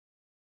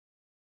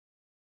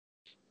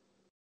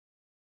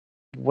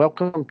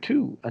Welcome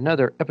to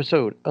another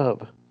episode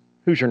of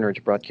Hoosier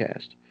Nerds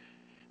Broadcast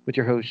with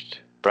your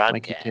host,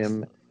 Mikey Broadcast.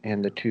 Tim,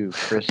 and the two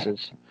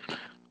Chris's.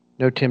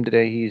 No Tim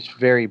today. He's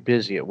very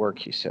busy at work,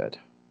 he said.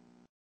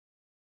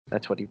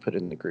 That's what he put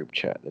in the group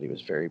chat, that he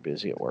was very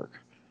busy at work.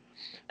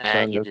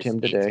 So He no just Tim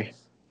eats today. us.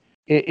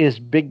 It is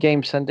Big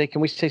Game Sunday. Can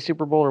we say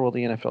Super Bowl or will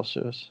the NFL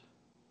sue us?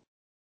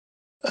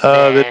 This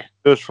Nah.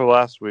 was for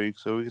last week,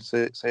 so we can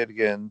say it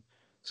again.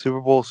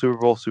 Super Bowl, Super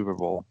Bowl, Super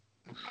Bowl.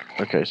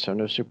 Okay, so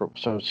no Super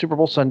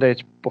Bowl Sunday.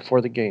 It's before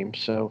the game,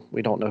 so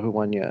we don't know who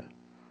won yet.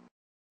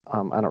 I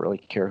don't really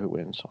care who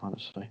wins,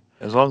 honestly.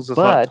 As long as it's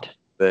But not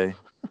today.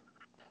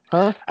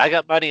 huh? I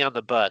got money on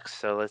the Bucks,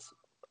 so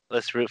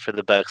let's root for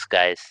the Bucks,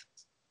 guys.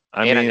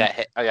 I And mean,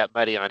 I got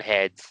money on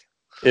heads.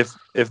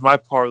 if my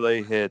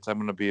parlay hits, I'm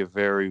gonna be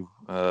I'm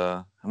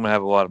gonna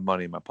have a lot of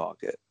money in my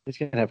pocket. He's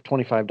gonna have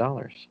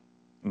 $25.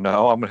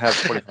 No, I'm gonna have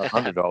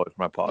 $2,500 in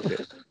my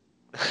pocket.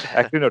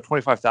 Actually, no,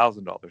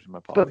 $25,000 in my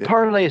But pocket.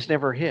 parlays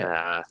never hit.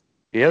 Yeah,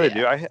 they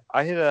do. I hit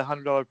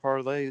 $100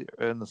 parlay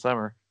in the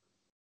summer.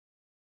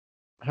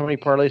 How many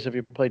parlays have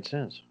you played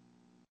since?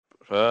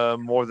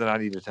 More than I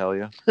need to tell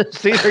you.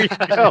 See, there you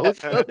go.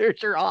 So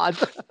there's your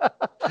odds.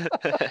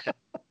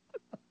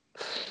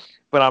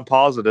 But I'm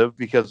positive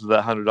because of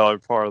that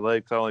 $100 parlay.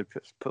 Because I only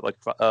put like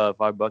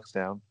 $5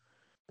 down.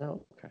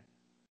 Oh, okay.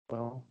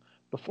 Well,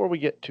 before we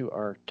get to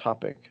our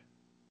topic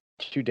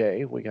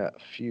today, we got a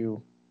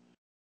few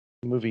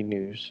movie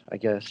news, I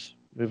guess.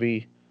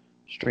 Movie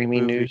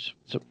streaming news.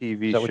 So,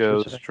 TV that what you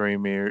would shows, say?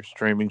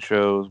 streaming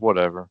shows,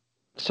 whatever.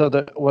 so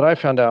what I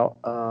found out,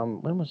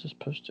 when was this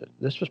posted?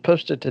 This was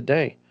posted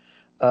today.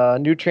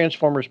 New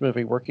Transformers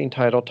movie, working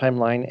title,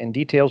 timeline, and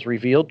details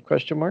revealed?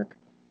 Question mark.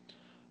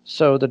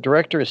 So the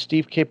director is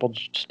Steve Capel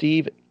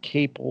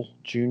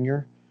Jr.,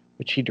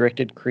 which he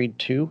directed Creed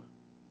 2.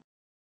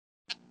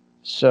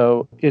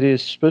 So it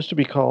is supposed to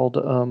be called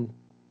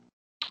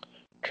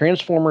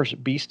Transformers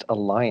Beast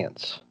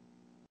Alliance,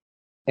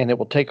 and it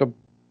will take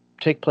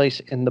place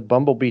in the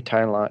Bumblebee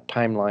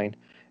timeline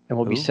and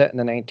will be Ooh. set in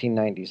the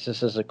 1990s.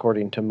 This is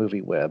according to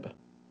MovieWeb.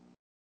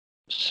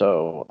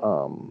 So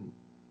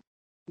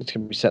it's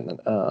going to be set in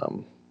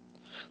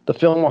the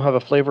film will have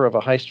a flavor of a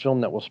heist film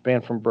that will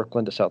span from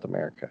Brooklyn to South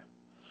America.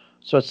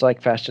 So it's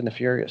like Fast and the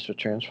Furious with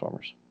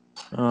Transformers.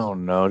 Oh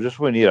no! Just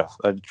we need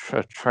a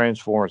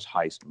Transformers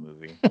heist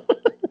movie.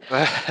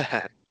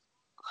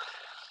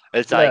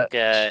 It's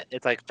Yeah.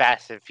 like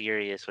Fast and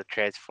Furious with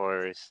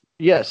Transformers.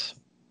 Yes.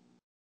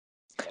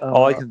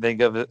 All I can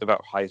think of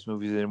about heist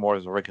movies anymore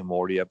is a Rick and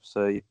Morty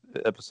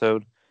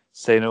episode.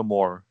 Say no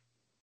more.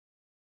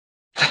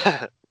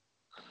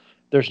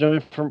 There's no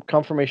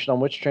confirmation on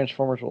which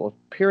Transformers will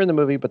appear in the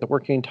movie, but the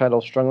working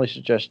title strongly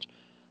suggests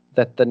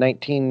that the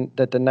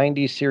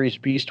 90s series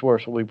Beast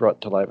Wars will be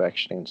brought to live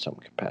action in some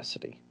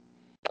capacity.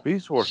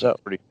 Beast Wars is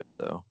pretty good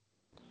though.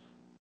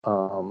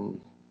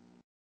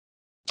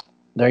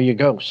 There you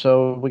go.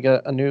 So we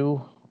got a new.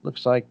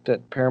 Looks like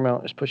that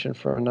Paramount is pushing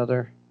for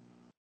another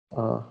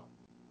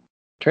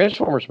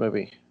Transformers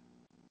movie.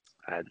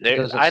 I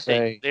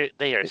think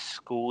they are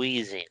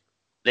squeezing.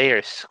 They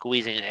are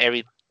squeezing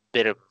every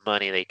bit of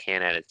money they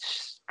can out of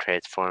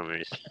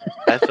Transformers.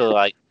 I feel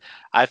like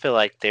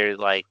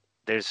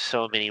there's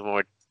so many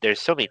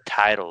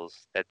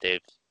titles that they've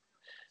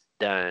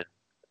done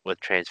with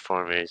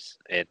Transformers,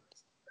 and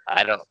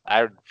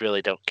I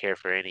really don't care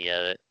for any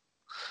of it.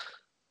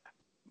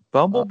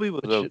 Bumblebee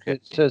was okay.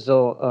 It says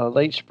a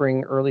late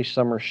spring, early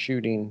summer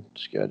shooting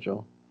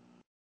schedule.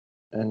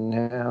 And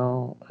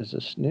now, is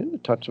this new?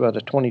 It talks about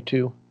a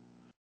 22.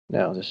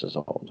 No, this is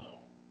old.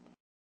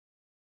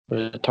 But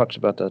it talks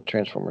about the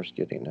Transformers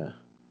getting a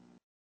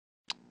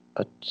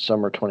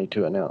summer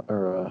 22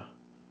 or a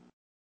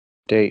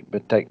date,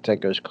 but that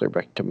goes clear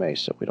back to May,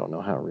 so we don't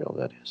know how real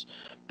that is.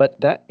 But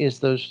that's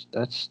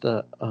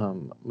the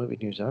movie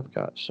news I've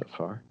got so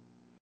far.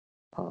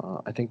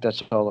 I think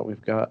that's all that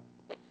we've got.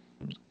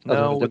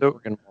 No,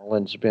 Morgan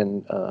Wallen's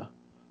been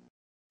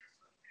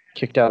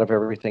kicked out of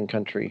Everything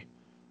Country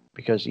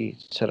because he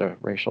said a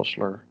racial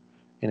slur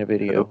in a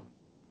video. Who?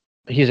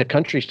 He's a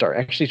country star.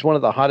 Actually, he's one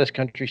of the hottest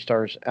country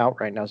stars out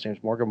right now. His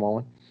name's Morgan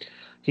Wallen.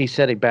 He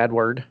said a bad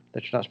word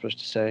that you're not supposed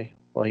to say.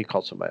 Well, he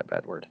called somebody a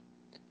bad word.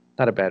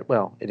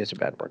 It is a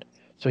bad word.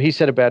 So he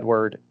said a bad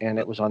word, and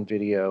it was on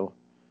video,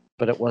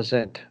 but it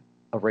wasn't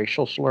a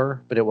racial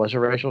slur, but it was a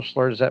racial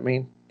slur. Does that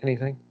mean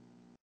anything?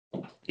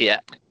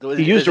 Yeah.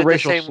 He used a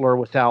racial slur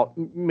without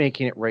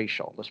making it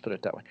racial. Let's put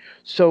it that way.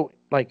 So,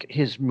 like,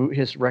 his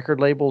record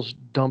labels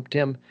dumped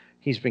him.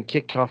 He's been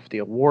kicked off the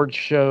awards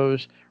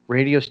shows.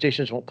 Radio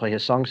stations won't play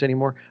his songs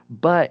anymore.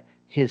 But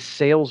his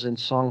sales and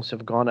songs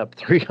have gone up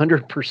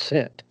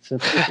 300%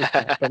 since this has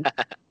happened.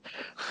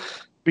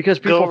 Because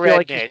people feel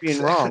like he's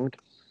being wronged.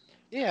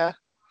 Yeah.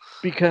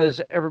 Because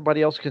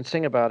everybody else can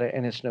sing about it,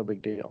 and it's no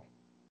big deal.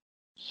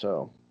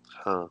 So.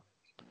 Huh.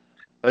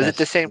 Was it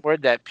the same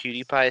word that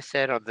PewDiePie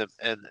said on the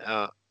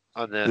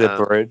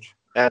bridge?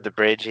 The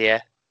bridge, yeah.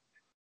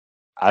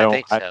 I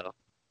think so.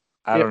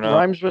 I don't know. It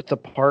rhymes with the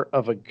part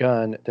of a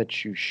gun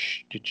that you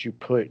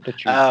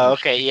Oh,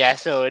 okay, yeah.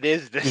 So it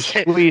is the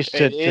same. Squeeze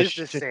to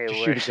shoot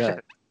a gun.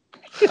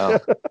 Oh.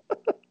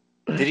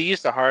 Did he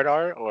use the hard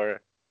R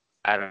or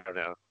I don't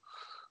know?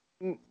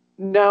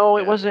 No,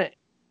 it wasn't.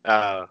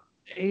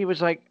 He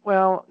was like,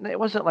 well, it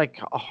wasn't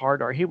like a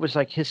hard R. He was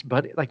like his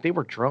buddy, like they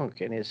were drunk,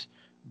 and his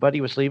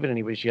buddy was leaving, and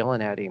he was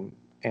yelling at him,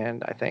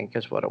 and I think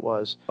is what it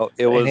was. Oh,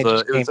 it was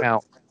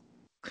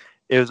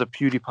a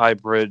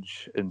PewDiePie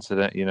bridge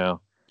incident, you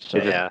know.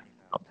 So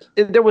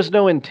there was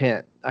no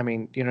intent. I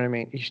mean, you know what I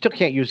mean? You still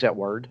can't use that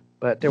word,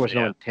 but there was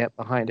no intent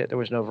behind it. There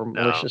was no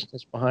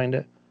maliciousness behind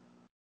it.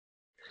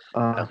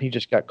 He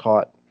just got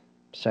caught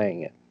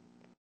saying it.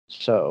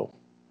 So,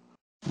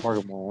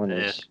 Morgan Wallen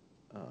is,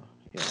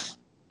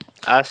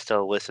 I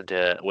still listen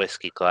to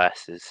Whiskey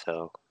Glasses,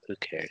 so who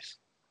cares?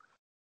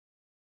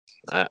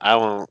 I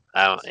won't.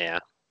 Yeah.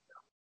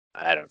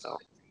 I don't know.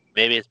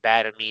 Maybe it's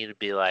bad of me to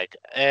be like,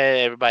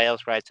 everybody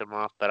else writes them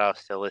off, but I'll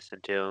still listen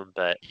to them.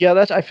 But yeah,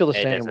 I feel the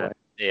same way.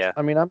 Yeah.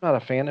 I mean, I'm not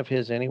a fan of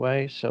his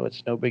anyway, so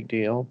it's no big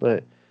deal.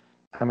 But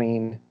I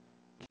mean,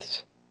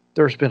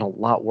 there's been a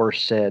lot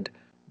worse said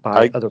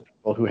by other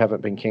people who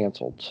haven't been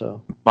canceled.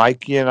 So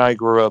Mikey and I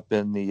grew up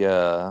in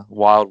the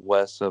wild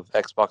west of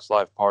Xbox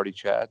Live party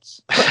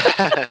chats,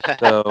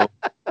 so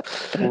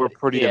we're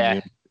pretty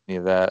immune to any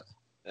of that.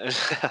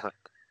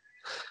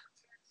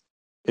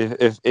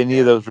 If any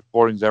of those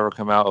recordings ever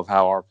come out of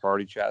how our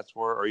party chats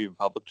were, or even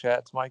public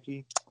chats,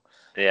 Mikey,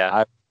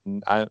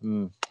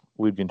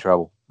 we'd be in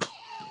trouble.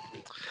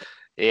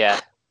 Yeah,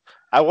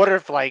 I wonder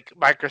if like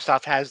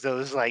Microsoft has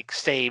those like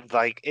saved,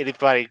 like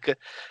anybody could,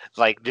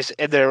 like just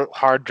in their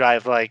hard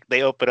drive, like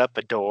they open up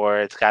a door,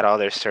 it's got all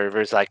their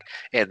servers, like,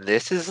 and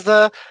this is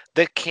the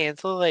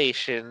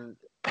cancellation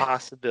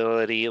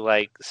possibility,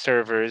 like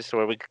servers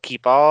where we could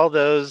keep all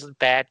those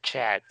bad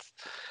chats,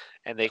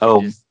 and they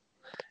can just.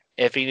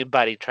 If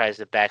anybody tries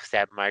to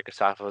backstab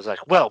Microsoft, it was like,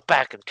 well,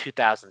 back in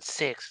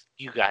 2006,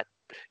 you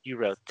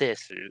wrote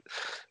this.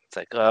 It's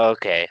like, oh,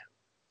 okay.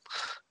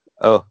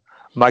 Oh,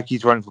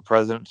 Mikey's running for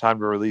president. Time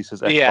to release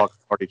his Xbox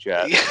party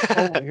chat.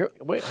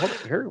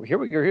 Here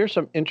we go. Here's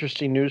some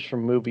interesting news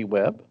from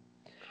MovieWeb.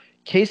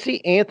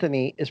 Casey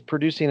Anthony is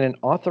producing an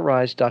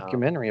authorized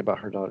documentary about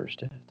her daughter's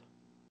death.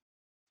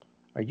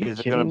 Are you kidding me? Is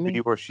it going to be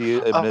where she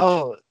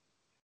admits?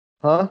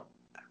 Huh?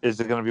 Is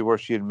it going to be where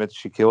she admits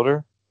she killed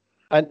her?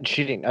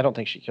 She didn't. I don't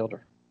think she killed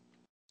her.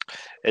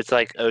 It's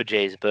like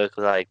OJ's book,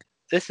 like,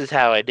 this is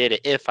how I did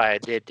it if I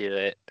did do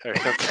it, or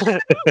something.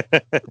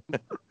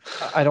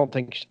 I don't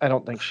think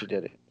she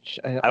did it.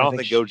 I don't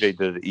think OJ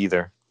did it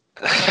either.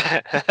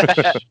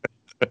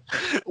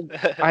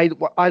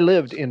 I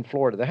lived in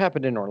Florida. That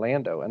happened in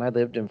Orlando, and I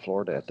lived in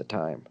Florida at the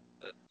time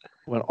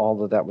when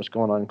all of that was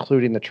going on,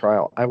 including the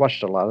trial. I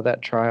watched a lot of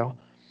that trial.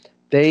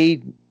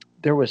 They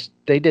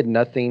did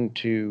nothing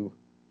to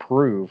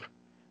prove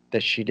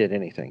that she did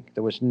anything.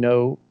 There was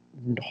no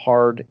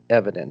hard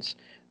evidence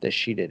that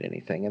she did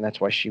anything, and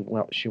that's why she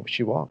walked,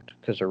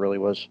 because there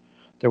was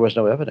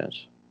no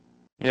evidence.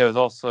 Yeah, it was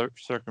all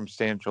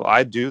circumstantial.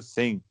 I do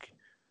think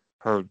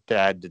her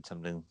dad did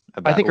something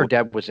about it. I think her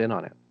dad was in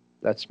on it.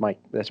 That's my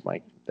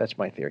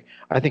theory.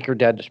 I think her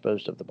dad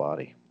disposed of the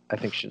body. I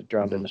think she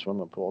drowned in the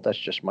swimming pool. That's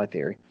just my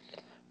theory.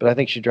 But I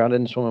think she drowned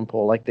in the swimming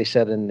pool, like they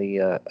said in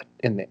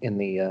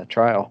the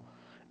trial.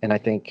 And I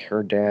think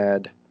her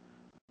dad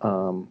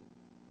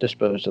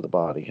disposed of the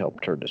body,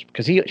 helped her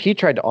because he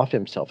tried to off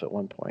himself at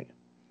one point.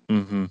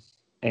 Mm-hmm.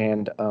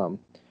 And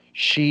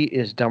she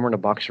is dumber than a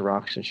box of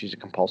rocks, and she's a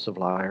compulsive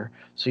liar.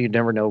 So you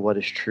never know what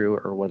is true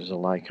or what is a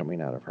lie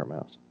coming out of her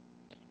mouth.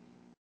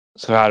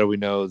 So how do we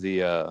know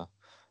the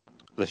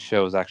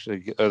show is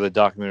actually, or the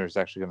documentary is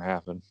actually going to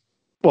happen?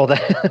 Well,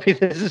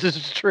 this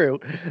is true.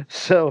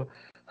 So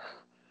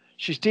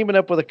she's teaming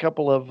up with a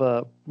couple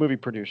of movie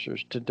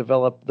producers to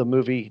develop the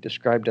movie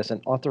described as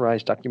an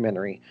authorized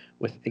documentary,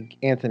 with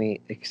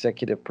Anthony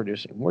executive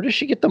producing. Where does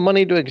she get the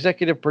money to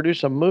executive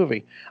produce a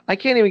movie? I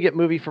can't even get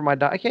money for my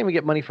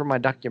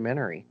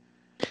documentary.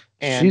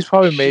 And she's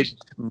probably made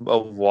a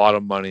lot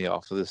of money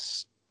off of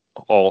this.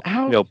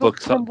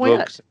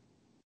 Books.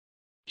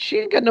 She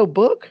ain't got no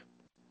book.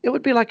 It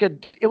would be like a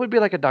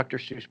Dr.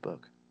 Seuss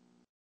book.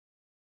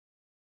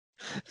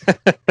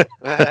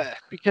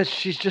 Because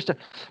she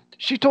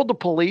told the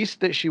police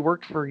that she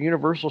worked for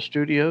Universal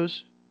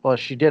Studios. Well,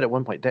 she did at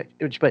one point.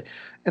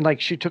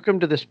 She took him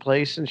to this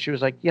place, and she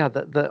was like, "Yeah,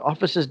 the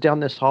office is down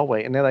this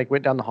hallway." And they like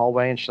went down the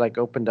hallway, and she like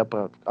opened up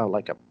a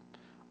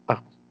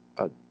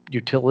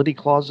utility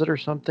closet or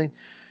something.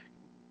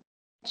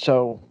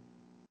 So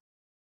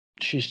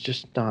she's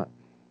just not.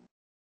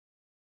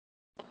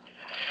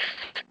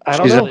 I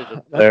don't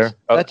know.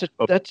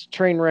 That's a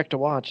train wreck to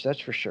watch. That's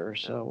for sure.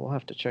 So we'll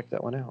have to check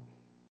that one out.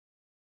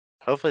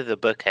 Hopefully the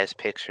book has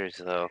pictures,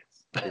 though.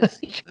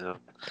 It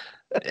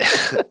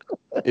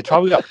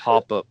probably got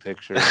pop-up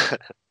pictures.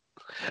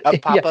 A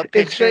pop-up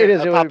picture? It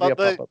is. It would be a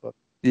pop-up book.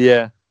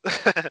 Yeah.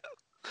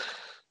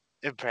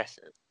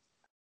 Impressive.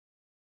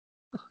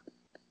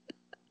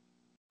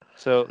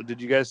 So,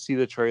 did you guys see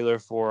the trailer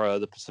for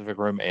the Pacific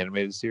Rim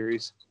animated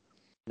series?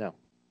 No.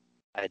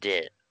 I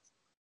did.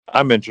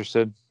 I'm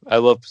interested. I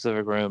love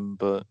Pacific Rim,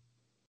 but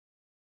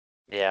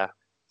yeah,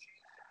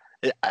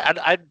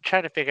 I'm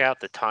trying to figure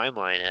out the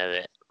timeline of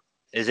it.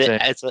 Is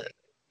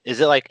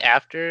it like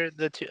after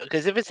the two?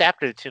 Because if it's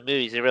after the two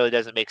movies, it really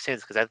doesn't make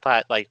sense. Because I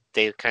thought like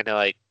they kind of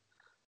like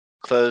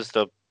closed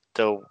the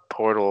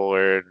portal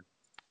or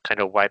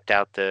kind of wiped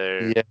out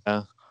their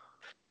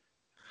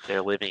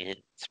living in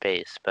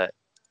space, but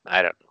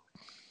I don't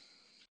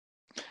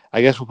know.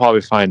 I guess we'll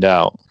probably find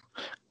out.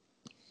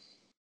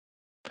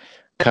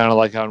 Kind of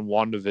like on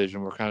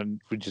WandaVision,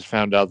 we just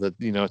found out that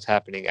it's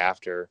happening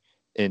after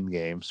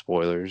Endgame.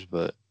 Spoilers,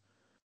 but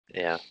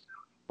yeah.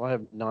 Well, I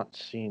have not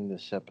seen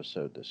this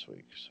episode this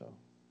week, so.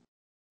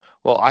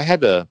 Well, I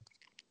had to.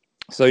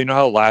 So you know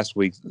how last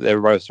week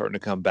everybody was starting to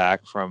come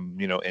back from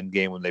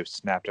Endgame when they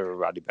snapped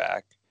everybody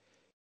back,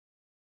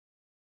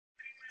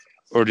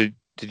 or did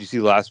you see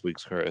last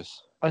week's,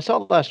 Chris? I saw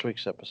last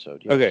week's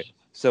episode. Yes. Okay,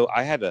 so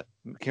I had to.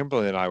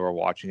 Kimberly and I were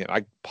watching it.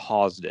 I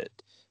paused it.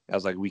 I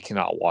was like, we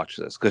cannot watch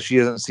this because she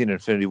hasn't seen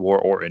Infinity War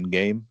or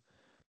Endgame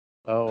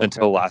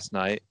until last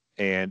night,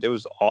 and it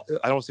was.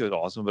 I don't say it was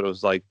awesome, but it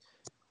was like.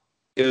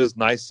 It was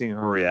nice seeing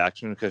her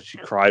reaction because she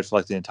cried for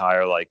like the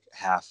entire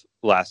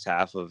last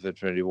half of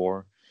Infinity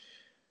War.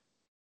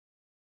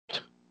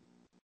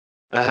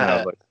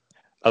 I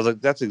was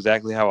like, that's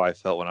exactly how I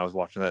felt when I was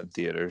watching that in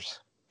theaters.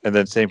 And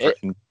then same for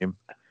Endgame.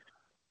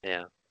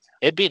 Yeah,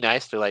 it'd be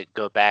nice to like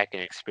go back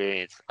and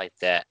experience like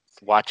that,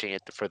 watching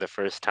it for the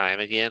first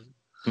time again.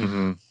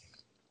 Mm-hmm.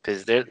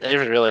 Because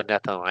there's really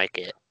nothing like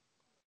it.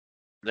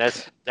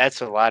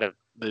 That's a lot of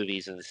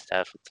movies and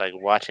stuff. It's like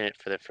watching it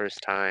for the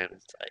first time.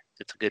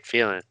 It's a good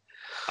feeling.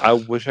 I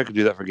wish I could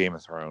do that for Game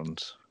of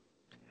Thrones.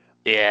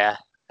 Yeah,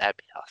 that'd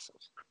be awesome.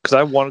 Because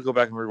I want to go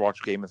back and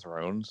rewatch Game of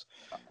Thrones,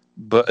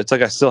 but it's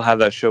like I still have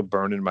that show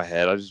burned in my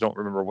head. I just don't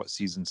remember what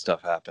season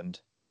stuff happened.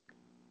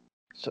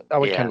 So I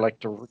would kind of like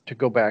to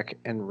go back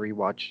and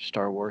rewatch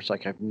Star Wars.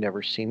 Like I've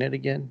never seen it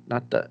again.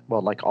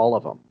 Like all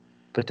of them.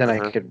 But then I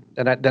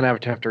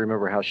would have to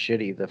remember how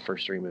shitty the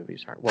first three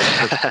movies are. Well,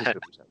 the first two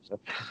movies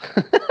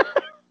are.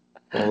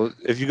 Well,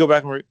 if you go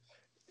back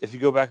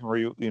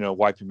and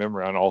wipe your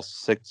memory on all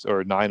 6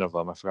 or 9 of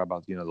them, I forgot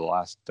about the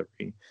last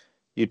 3.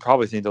 You'd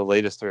probably think the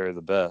latest 3 are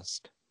the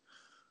best.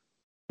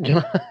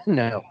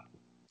 No.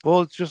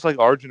 Well, it's just like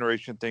our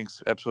generation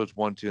thinks episodes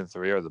 1, 2, and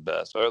 3 are the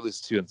best, or at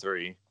least 2 and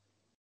 3.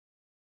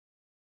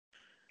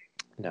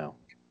 No.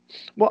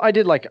 Well,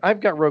 I've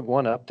got Rogue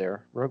One up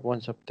there. Rogue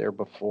One's up there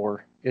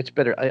before. It's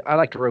better. I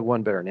liked Rogue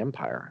One better than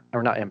Empire.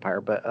 Or not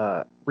Empire, but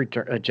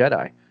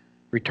Jedi.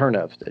 Return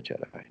of the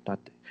Jedi.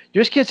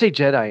 You just can't say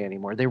Jedi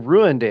anymore. They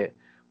ruined it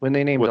when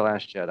they named The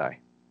Last Jedi.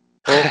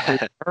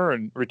 Well,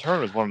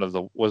 Return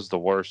was the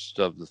worst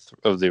of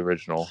the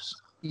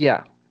originals.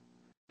 Yeah.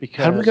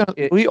 Because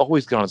we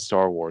always go on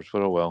Star Wars,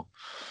 but oh well.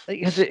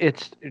 Because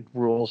it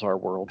rules our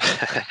world.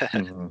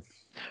 Mm-hmm.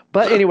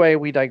 But anyway,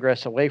 we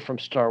digress away from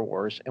Star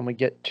Wars and we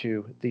get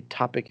to the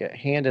topic at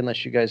hand.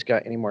 Unless you guys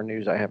got any more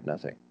news, I have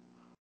nothing.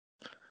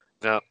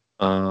 No.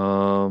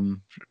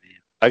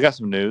 I got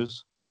some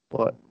news.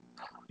 What?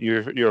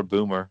 You're a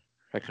boomer.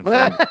 I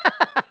confirm.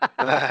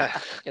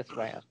 Yes,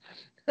 I am.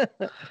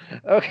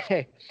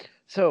 Okay.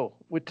 So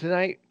with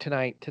today,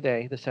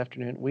 this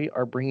afternoon, we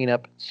are bringing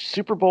up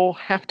Super Bowl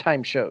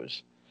halftime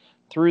shows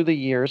through the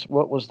years.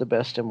 What was the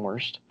best and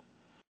worst?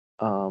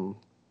 Of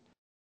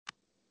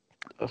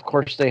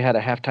course, they had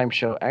a halftime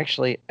show.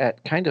 Actually, had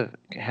a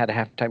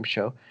halftime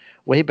show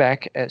way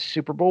back at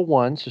Super Bowl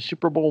I. So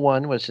Super Bowl I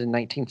was in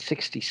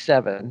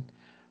 1967,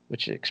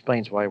 which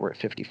explains why we're at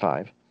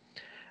 55.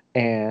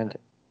 And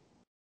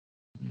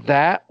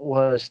that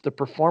was the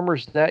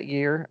performers that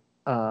year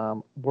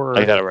were.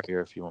 I got it right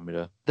here if you want me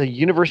to. The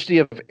University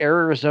of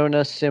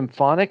Arizona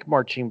Symphonic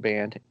Marching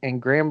Band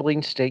and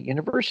Grambling State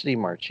University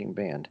Marching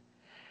Band.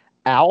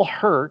 Al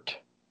Hirt,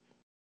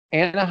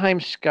 Anaheim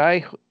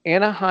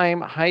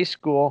High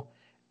School,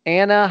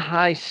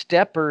 Anaheim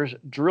Steppers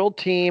Drill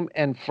Team,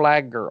 and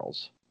Flag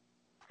Girls.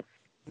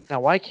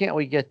 Now, why can't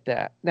we get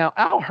that? Now,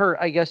 Al Hirt,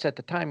 I guess at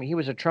the time, he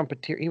was a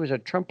trumpeter. He was a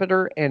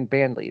trumpeter and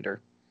band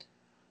leader.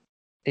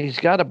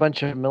 He's got a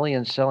bunch of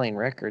million-selling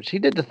records. He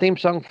did the theme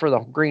song for the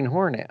Green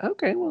Hornet.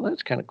 Okay, well,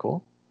 that's kind of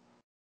cool.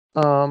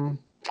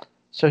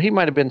 So he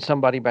might have been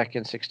somebody back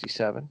in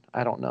 67.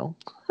 I don't know.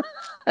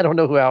 I don't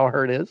know who Al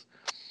Hirt is.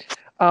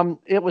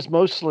 It was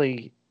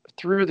mostly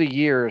through the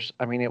years.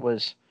 I mean, it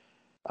was,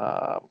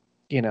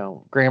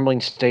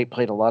 Grambling State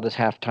played a lot of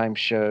halftime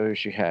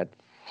shows. You had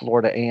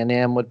Florida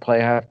A&M would play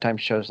halftime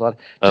shows. A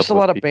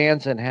lot of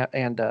bands and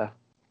a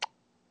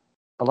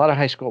lot of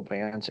high school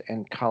bands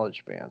and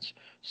college bands.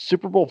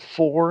 Super Bowl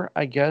IV,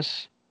 I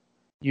guess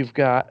you've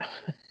got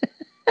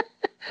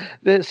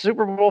the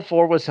Super Bowl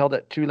IV was held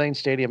at Tulane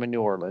Stadium in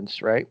New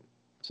Orleans, right?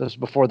 So this is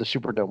before the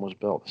Superdome was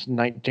built. It's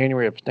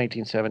January of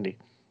 1970.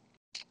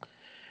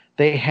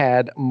 They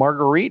had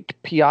Marguerite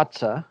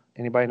Piazza.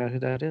 Anybody know who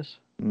that is?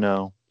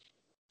 No.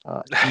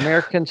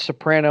 American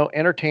soprano,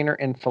 entertainer,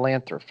 and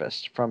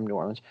philanthropist from New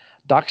Orleans.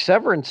 Doc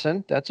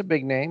Severinsen, that's a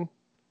big name.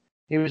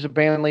 He was a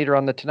band leader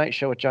on The Tonight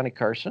Show with Johnny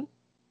Carson.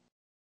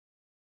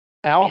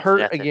 Al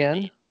Hurt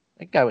again.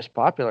 That guy was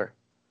popular.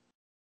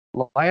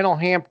 Lionel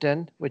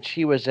Hampton, which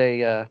he was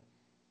a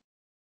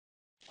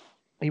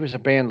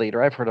band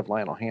leader. I've heard of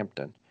Lionel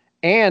Hampton.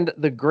 And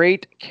the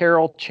great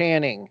Carol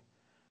Channing.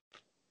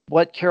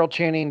 What Carol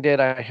Channing did,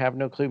 I have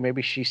no clue.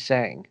 Maybe she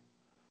sang.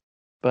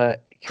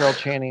 But Carol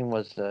Channing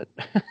was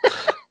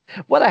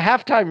what a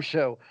halftime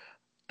show.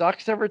 Doc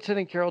Severinsen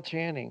and Carol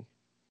Channing.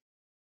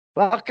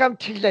 Welcome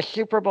to the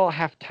Super Bowl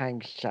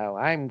halftime show.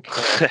 I'm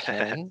Carol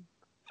Channing.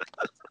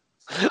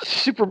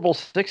 Super Bowl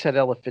 6 had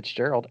Ella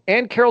Fitzgerald.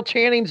 And Carol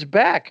Channing's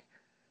back.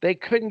 They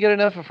couldn't get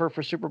enough of her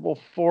for Super Bowl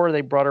 4.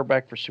 They brought her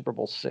back for Super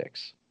Bowl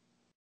 6.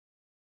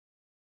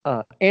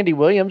 Andy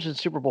Williams in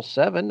Super Bowl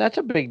 7. That's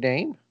a big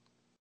name.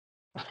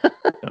 I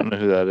don't know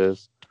who that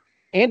is.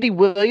 Andy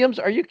Williams?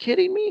 Are you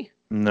kidding me?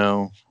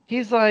 No.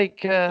 He's like,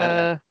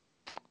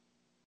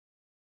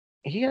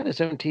 he had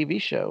his own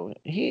TV show.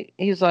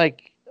 He's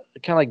like,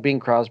 kind of like Bing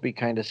Crosby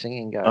kind of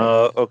singing guy.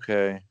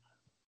 Okay.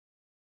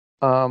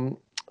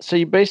 So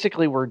you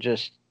basically were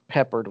just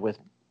peppered with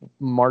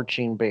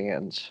marching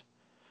bands.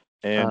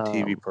 And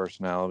TV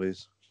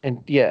personalities.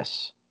 And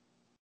yes.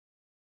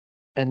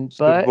 And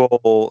Super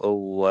Bowl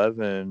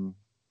 11.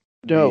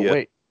 No,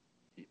 wait.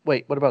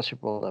 What about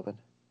Super Bowl 11?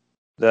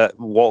 That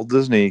Walt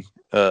Disney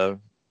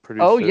produced.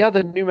 Oh yeah,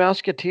 the New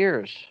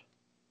Mouseketeers,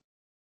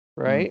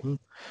 right? Mm-hmm.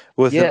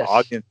 With an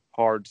audience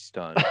card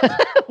stunt.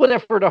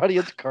 Whatever, an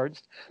audience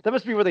cards. That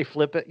must be where they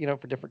flip it,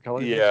 for different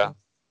colors. Yeah.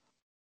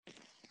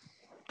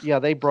 Yeah,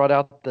 they brought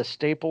out the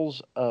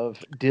staples of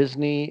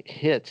Disney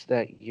hits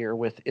that year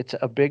with "It's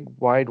a Big,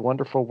 Wide,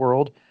 Wonderful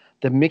World,"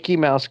 the Mickey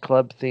Mouse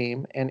Club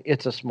theme, and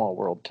 "It's a Small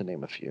World," to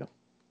name a few.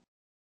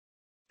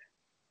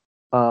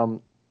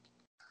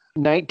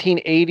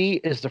 1980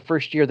 is the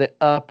first year that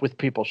Up With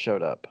People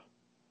showed up.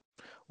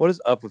 What is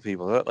Up With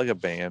People? Is that like a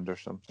band or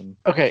something?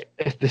 Okay,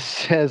 this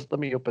says, let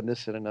me open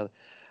this in another.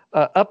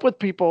 Up With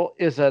People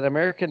is an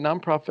American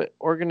nonprofit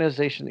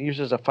organization that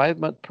uses a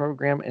 5-month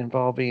program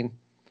involving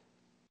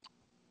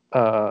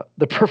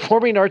the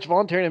performing arts,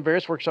 volunteering, and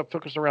various workshops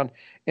focused around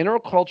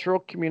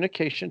intercultural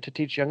communication to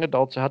teach young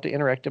adults how to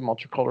interact in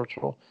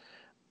multicultural.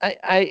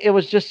 It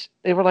was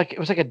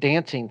like a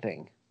dancing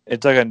thing.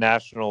 It's like a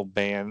national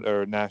band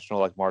or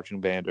national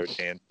marching band or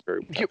dance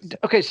group.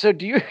 Okay, so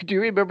do you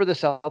remember the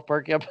South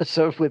Park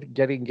episode with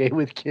Getting Gay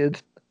with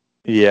Kids?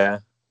 Yeah.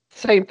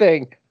 Same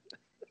thing.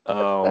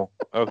 Oh,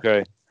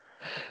 okay.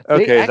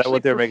 Okay, is that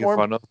what they're making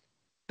fun of?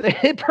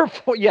 They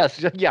perform,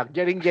 yes, yeah.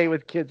 Getting Gay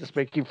with Kids is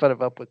making fun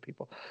of Up With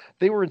People.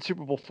 They were in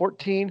Super Bowl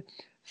 14,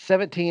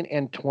 17,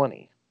 and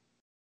 20.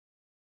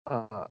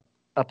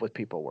 Up With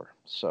People were.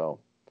 So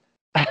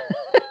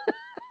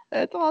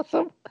that's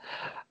awesome.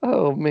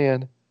 Oh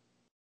man.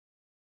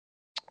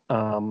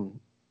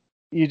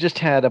 You just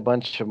had a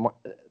bunch of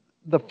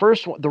the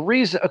first one. The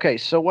reason, okay,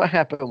 so what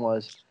happened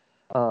was,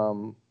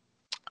 they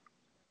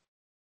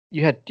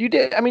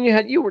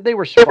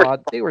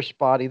were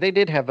spotty. They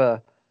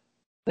had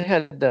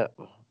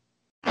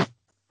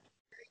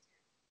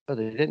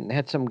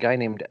some guy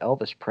named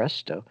Elvis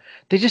Presto.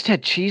 They just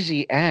had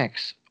cheesy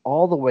acts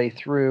all the way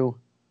through.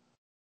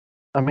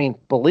 I mean,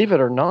 believe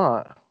it or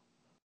not,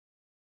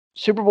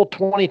 Super Bowl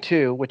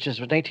 22, which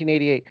is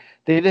 1988,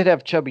 they did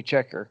have Chubby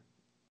Checker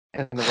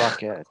and the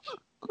Rockettes.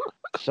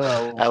 So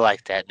I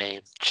like that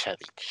name,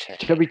 Chubby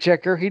Checker. Chubby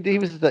Checker. He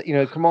was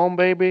the come on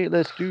baby,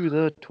 let's do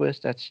the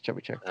twist. That's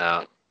Chubby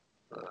Checker.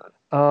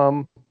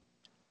 Oh.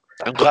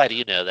 I'm glad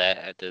you know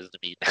that. That doesn't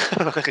mean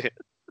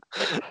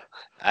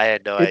I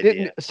had no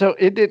idea.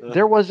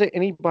 There wasn't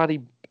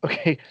anybody.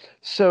 Okay,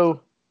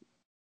 so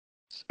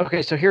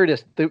here it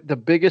is. The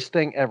biggest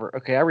thing ever.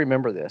 Okay, I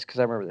remember this because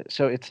I remember this.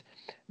 So it's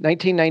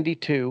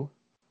 1992,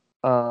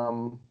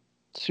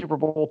 Super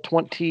Bowl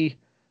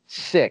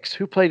 26.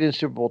 Who played in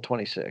Super Bowl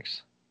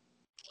 26?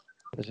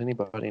 Does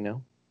anybody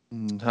know?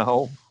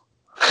 No.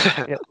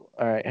 Yeah,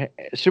 all right.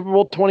 Super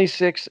Bowl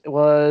 26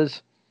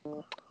 was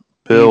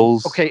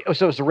Bills. Okay,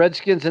 so it was the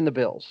Redskins and the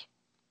Bills,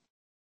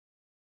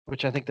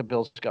 which I think the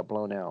Bills got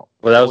blown out.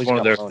 Well, that was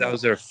that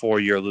was their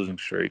 4-year losing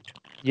streak.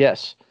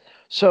 Yes.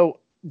 So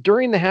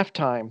during the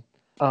halftime,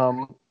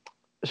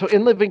 so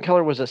In Living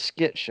Color was a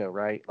skit show,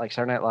 right? Like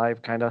Saturday Night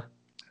Live, kind of.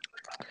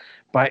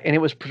 And it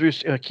was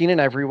produced Keenan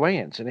Ivory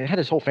Wayans, and it had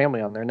his whole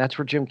family on there, and that's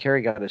where Jim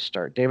Carrey got his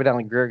start. David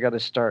Allen Greer got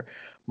his start.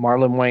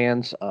 Marlon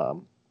Wayans,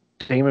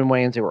 Damon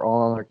Wayans, they were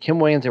all on there. Kim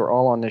Wayans, they were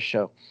all on this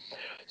show.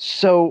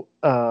 So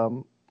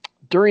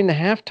during the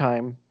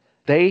halftime,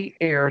 they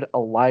aired a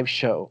live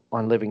show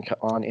on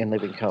In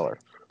Living Color,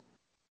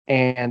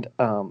 and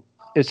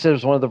it said it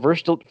was one of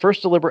the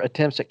first deliberate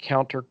attempts at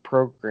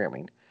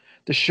counter-programming.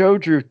 The show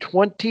drew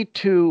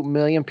 22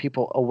 million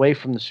people away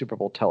from the Super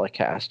Bowl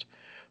telecast,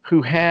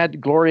 who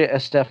had Gloria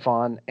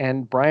Estefan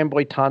and Brian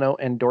Boitano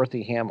and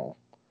Dorothy Hamill,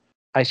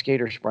 ice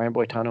skaters Brian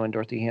Boitano and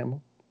Dorothy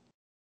Hamill,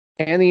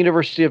 and the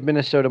University of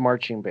Minnesota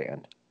Marching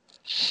Band.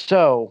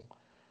 So,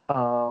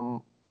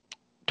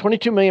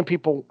 22 million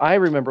people. I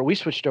remember we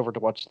switched over to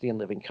watch the In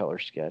Living Color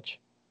sketch.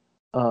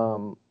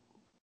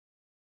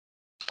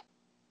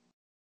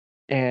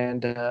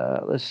 And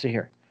let's see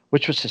here,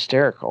 which was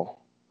hysterical.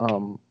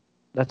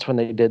 That's when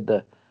they did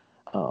the.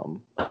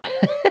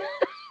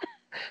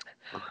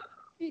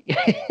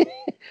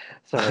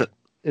 Sorry,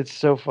 it's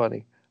so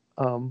funny.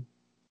 Hang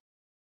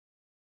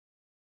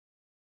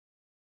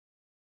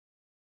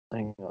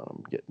on,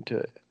 I'm getting to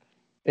it.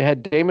 It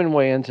had Damon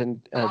Wayans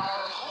and.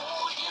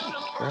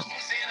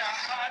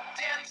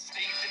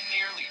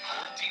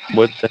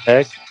 What the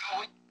heck?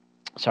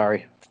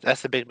 Sorry.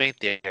 That's the Big Bang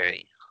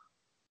Theory.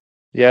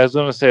 Yeah, I was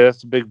going to say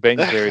that's the Big Bang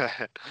Theory.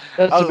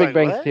 That's the Big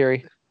Bang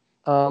Theory.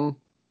 So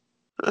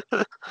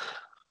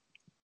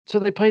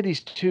they played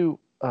these two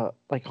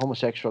like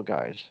homosexual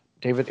guys.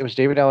 It was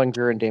David Allen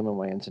Greer and Damon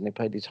Wayans, and they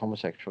played these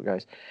homosexual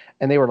guys,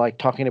 and they were like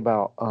talking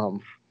about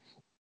all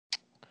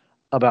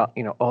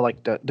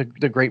like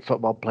the great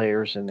football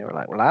players, and they were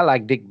like, well, I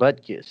like Dick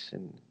Butkus,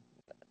 and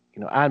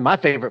my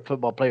favorite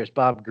football player is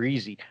Bob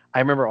Greasy. I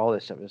remember all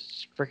this stuff. It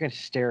was freaking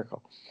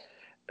hysterical.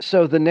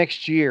 So the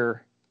next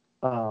year,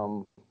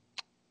 Michael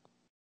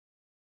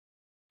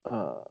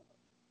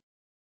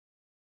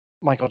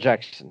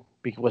Jackson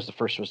was the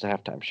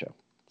halftime show.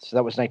 So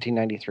that was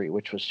 1993,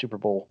 which was Super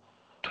Bowl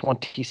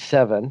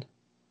 27,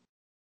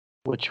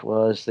 which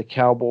was the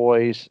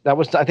Cowboys.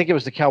 I think it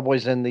was the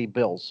Cowboys and the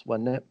Bills,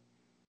 wasn't it?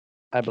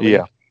 I believe.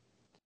 Yeah.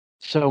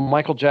 So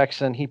Michael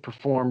Jackson, he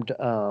performed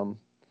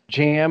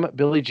Jam,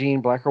 Billie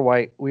Jean, Black or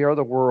White, We Are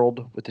the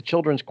World with the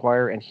Children's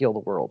Choir, and Heal the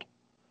World.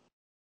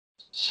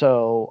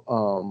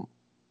 So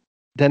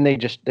then they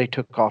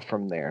took off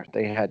from there.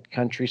 They had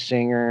country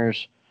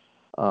singers.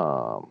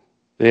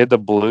 They had the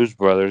Blues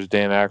Brothers,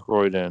 Dan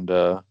Aykroyd and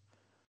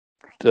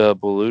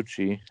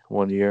Belushi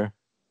one year.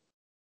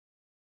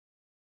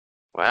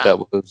 Wow.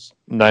 That was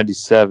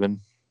 97.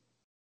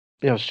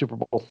 Yeah, it was Super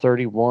Bowl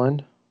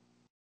 31,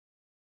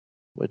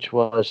 which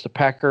was the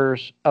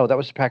Packers. Oh, that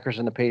was the Packers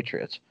and the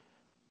Patriots.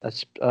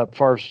 That's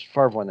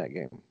Favre won that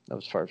game. That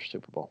was Favre's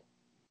Super Bowl.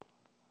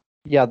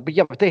 Yeah,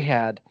 but they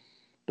had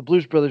the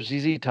Blues Brothers,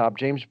 ZZ Top,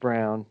 James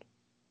Brown,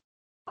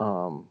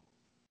 and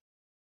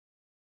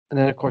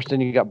then of course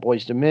you got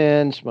Boyz II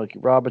Men, Smokey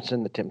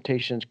Robinson, The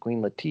Temptations,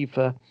 Queen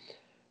Latifah.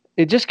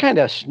 It just kind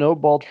of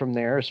snowballed from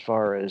there as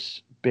far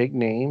as big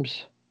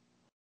names.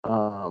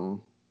 I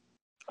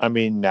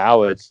mean,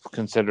 now it's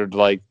considered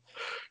like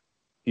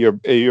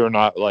you're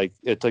not like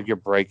it's like your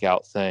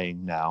breakout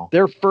thing now.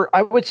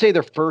 I would say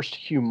their first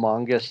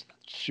humongous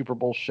Super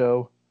Bowl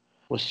show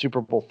was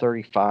Super Bowl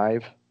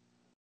 35,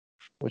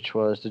 which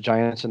was the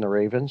Giants and the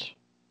Ravens.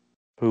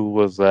 Who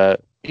was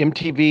that?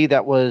 MTV.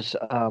 That was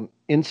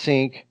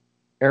NSYNC,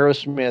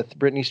 Aerosmith,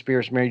 Britney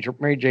Spears,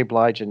 Mary J.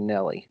 Blige, and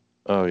Nelly.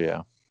 Oh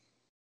yeah.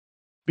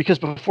 Because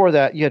before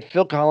that, you had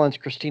Phil Collins,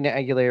 Christina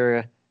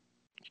Aguilera,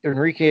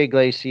 Enrique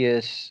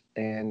Iglesias,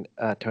 and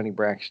Tony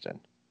Braxton.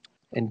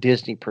 And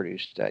Disney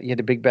produced that. You had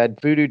the Big Bad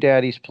Voodoo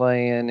Daddies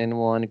playing in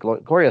one.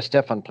 Gloria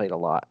Estefan played a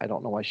lot. I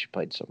don't know why she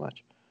played so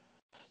much.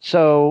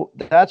 So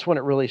that's when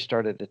it really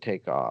started to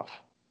take off.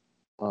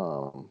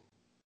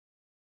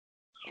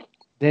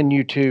 Then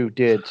U2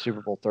 did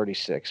Super Bowl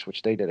 36,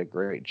 which they did a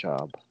great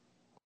job.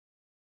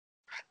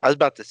 I was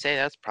about to say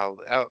that's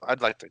probably.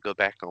 I'd like to go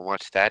back and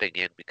watch that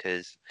again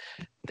because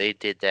they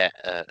did that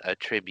a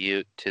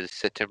tribute to the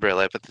September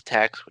 11th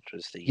attacks, which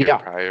was the year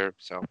prior.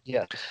 So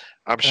yes,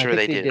 I'm sure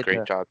they did a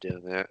great job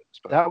doing that.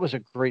 That was a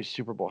great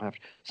Super Bowl half.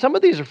 Some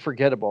of these are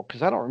forgettable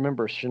because I don't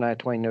remember Shania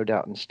Twain, No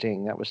Doubt, and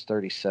Sting. That was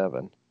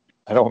 37.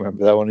 I don't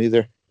remember that one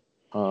either.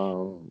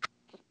 And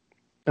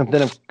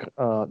then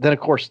of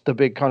course the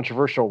big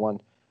controversial one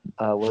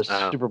was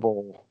Super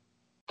Bowl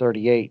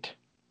 38.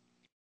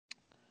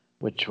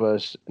 Which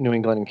was New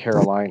England and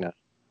Carolina.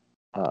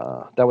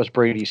 That was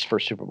Brady's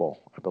first Super Bowl,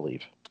 I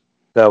believe.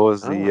 That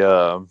was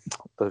the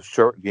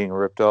shirt getting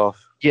ripped off.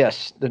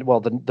 Yes,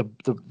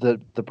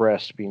 the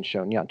breast being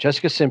shown. Yeah,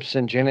 Jessica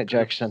Simpson, Janet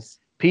Jackson,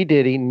 P.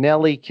 Diddy,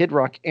 Nelly, Kid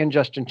Rock, and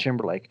Justin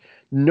Timberlake.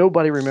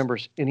 Nobody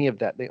remembers any of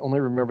that. They only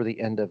remember the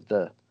end of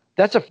the.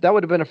 That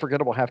would have been a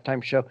forgettable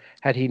halftime show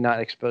had he not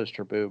exposed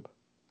her boob.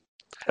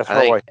 That's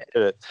probably why he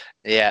did it.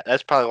 Yeah,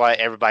 that's probably why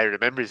everybody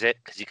remembers it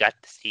because you got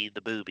to see the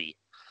boobie.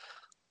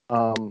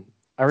 I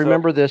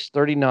remember this.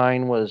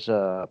 39 was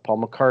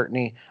Paul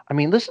McCartney. I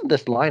mean, listen to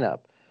this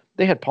lineup.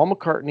 They had Paul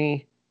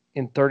McCartney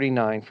in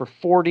 39. For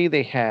 40,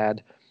 they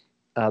had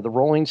the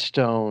Rolling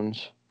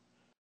Stones.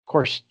 Of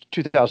course,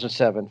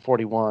 2007,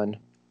 41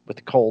 with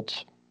the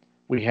Colts.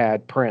 We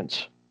had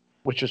Prince,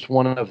 which is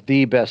one of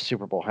the best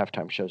Super Bowl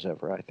halftime shows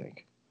ever, I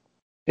think.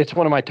 It's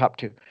one of my top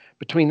two.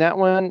 Between that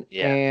one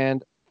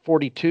and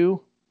 42,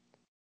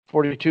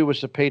 42 was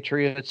the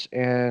Patriots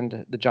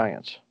and the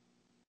Giants.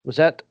 Was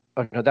that...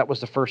 Oh, no, that was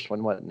the first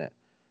one, wasn't it?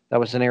 That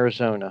was in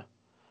Arizona.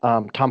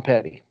 Tom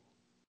Petty.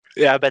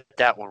 Yeah, I bet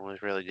that one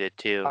was really good,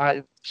 too.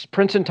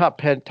 Prince and Tom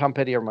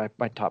Petty are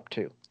my top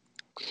two.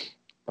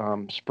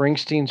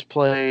 Springsteen's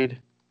played.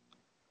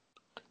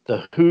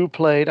 The Who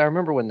played. I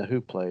remember when The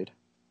Who played.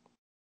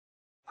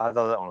 I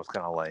thought that one was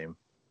kind of lame.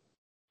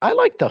 I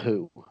like The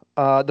Who.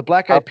 The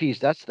Black Eyed Peas,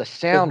 the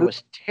sound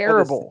was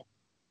terrible.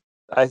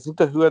 I think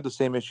The Who had the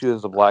same issue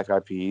as the Black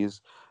Eyed Peas.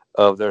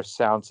 Of their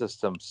sound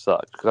system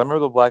sucked. Because I remember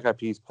the Black Eyed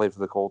Peas played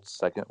for the Colts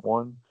second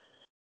one,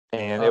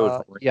 and it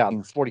was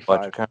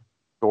 45. Kind of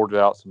sorted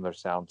out some of their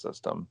sound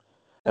system.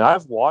 And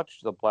I've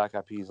watched the Black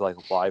Eyed Peas like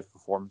live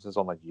performances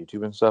on like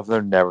YouTube and stuff. And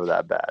they're never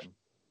that bad.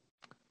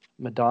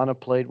 Madonna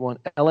played one.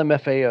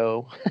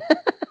 LMFAO.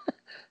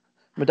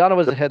 Madonna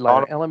was the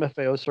headliner.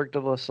 LMFAO, Cirque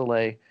du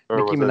Soleil,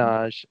 Nicki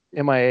Minaj,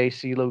 MIA,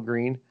 CeeLo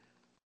Green,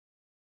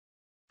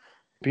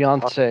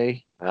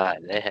 Beyonce.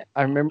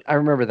 I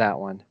remember that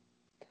one.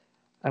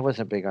 I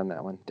wasn't big on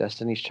that one.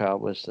 Destiny's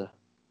Child was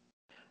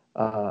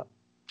the.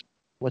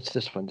 What's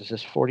this one? Is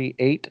this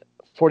 48?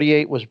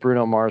 48 was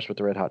Bruno Mars with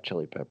the Red Hot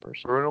Chili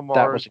Peppers. Bruno Mars.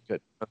 That was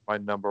good. That's my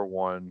number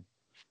one.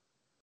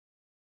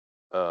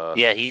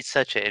 Yeah, he's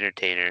such an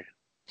entertainer.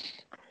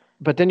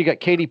 But then you got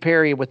Katy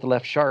Perry with the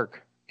Left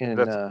Shark in.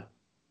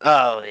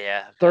 Oh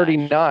yeah.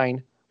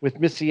 39 with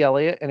Missy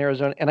Elliott in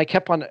Arizona, and I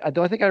kept on. The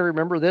only thing I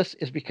remember this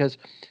is because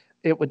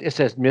it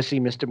says Missy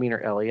Misdemeanor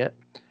Elliott,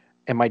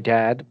 and my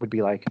dad would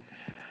be like,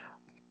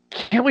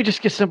 "Can't we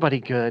just get somebody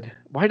good?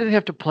 Why do they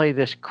have to play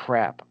this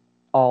crap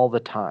all the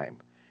time?"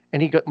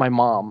 And my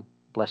mom,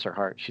 bless her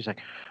heart, she's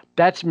like,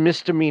 "That's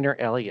Misdemeanor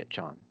Elliott,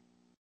 John."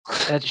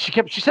 And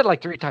she said it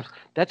like 3 times.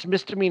 That's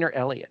Misdemeanor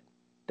Elliott.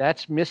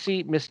 That's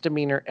Missy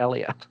Misdemeanor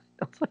Elliott.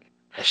 I was like,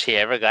 has she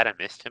ever got a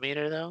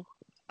misdemeanor though?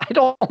 I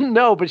don't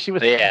know, but she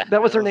was. Yeah.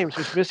 That was her name.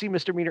 She was Missy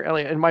Misdemeanor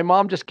Elliott, and my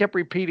mom just kept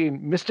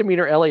repeating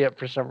Misdemeanor Elliott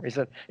for some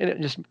reason, and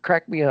it just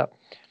cracked me up.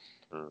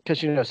 Because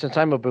since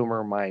I'm a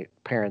boomer, my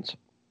parents,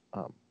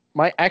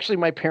 my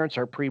parents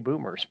are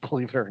pre-boomers,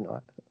 believe it or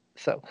not.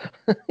 So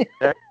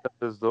that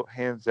is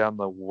hands down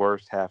the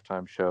worst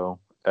halftime show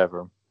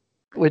ever.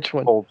 Which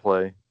one?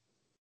 Coldplay.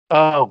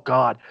 Oh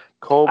God,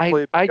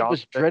 Coldplay. I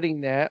was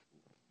dreading that.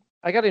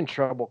 I got in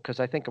trouble because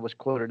I think I was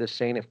quoted as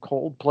saying if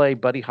Coldplay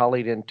Buddy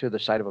Hollied into the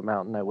side of a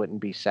mountain, I wouldn't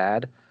be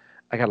sad.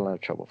 I got a lot of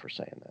trouble for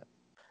saying that.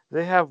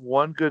 They have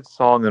one good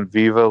song in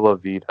Viva La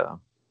Vida.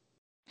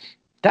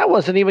 That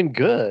wasn't even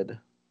good.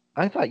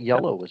 I thought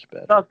Yellow was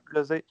better.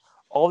 Because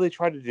all they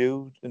tried to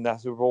do in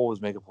that Super Bowl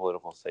was make a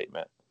political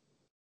statement.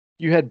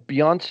 You had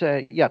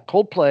Beyonce,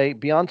 Coldplay,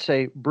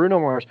 Beyonce, Bruno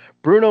Mars.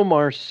 Bruno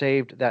Mars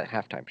saved that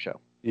halftime show.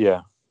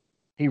 Yeah.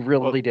 He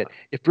really did.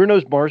 If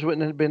Bruno Mars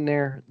wouldn't have been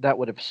there, that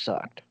would have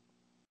sucked.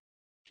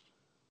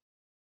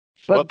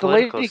 But the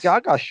Lady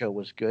Gaga show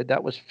was good.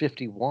 That was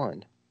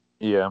 51.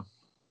 Yeah.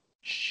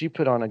 She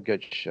put on a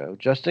good show.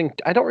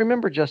 I don't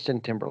remember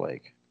Justin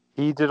Timberlake.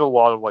 He did a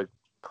lot of like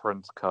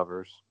Prince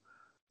covers.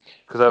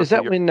 Is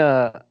that when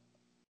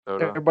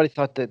everybody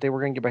thought that they were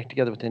going to get back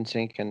together with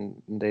NSYNC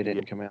and they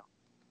didn't come out?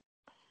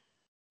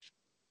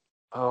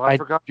 Oh, I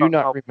forgot. Do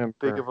not remember.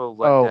 Big of a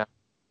letdown.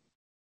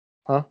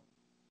 Huh?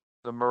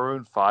 The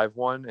Maroon 5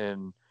 one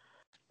and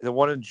the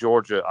one in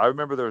Georgia. I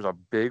remember there was a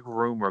big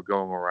rumor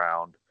going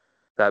around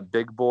that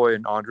Big Boy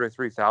and Andre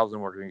 3000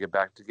 were going to get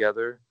back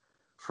together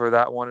for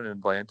that one in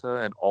Atlanta,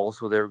 and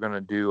also they were going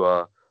to do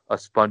a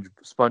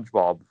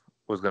SpongeBob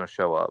was going to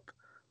show up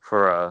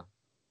for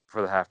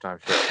the halftime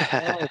show.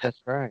 Oh,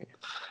 that's right.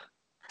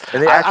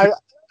 And they actually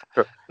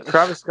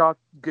Travis Scott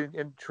getting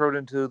introed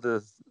into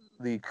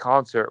the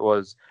concert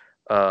was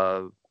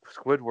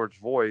Squidward's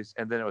voice,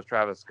 and then it was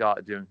Travis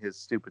Scott doing his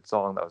stupid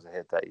song that was a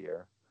hit that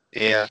year.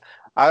 Yeah,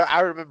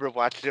 I remember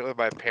watching it with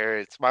my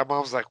parents. My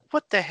mom's like,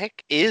 "What the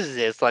heck is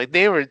this?" Like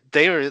they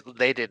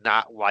did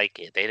not like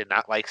it. They did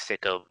not like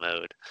Sicko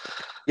Mode.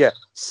 Yeah,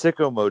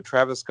 Sicko Mode.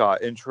 Travis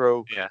Scott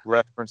intro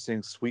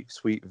referencing "Sweet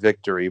Sweet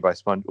Victory" by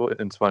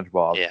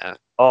SpongeBob. Yeah.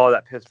 Oh,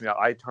 that pissed me off.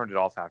 I turned it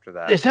off after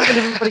that. Is that when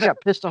everybody got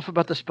pissed off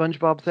about the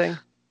SpongeBob thing?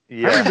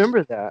 Yeah, I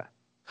remember that.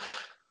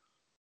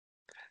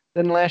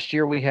 Then last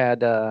year we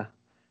had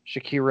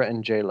Shakira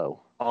and J-Lo.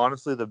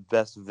 Honestly, the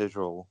best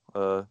visual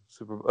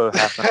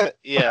halftime.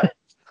 Yeah.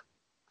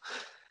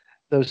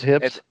 Those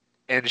hips.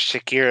 And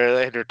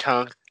Shakira and her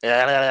tongue.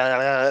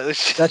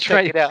 That's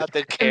right. Out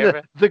the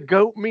camera. The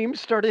goat meme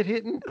started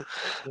hitting.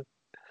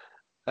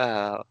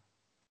 So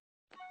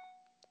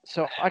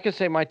I could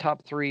say my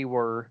top 3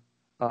 were,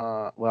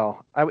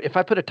 if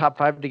I put a top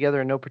 5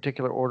 together in no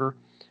particular order,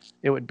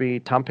 it would be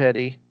Tom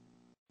Petty,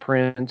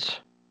 Prince,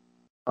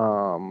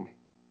 Paul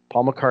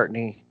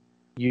McCartney,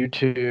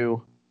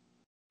 U2,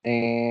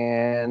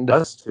 and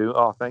us too.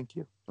 Oh, thank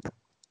you.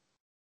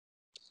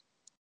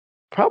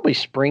 Probably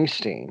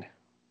Springsteen.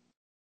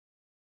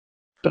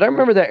 But I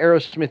remember that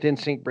Aerosmith,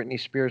 NSYNC, Britney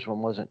Spears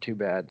one wasn't too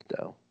bad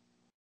though.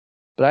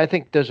 But I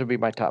think those would be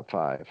my top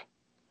 5.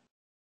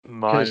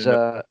 Mine,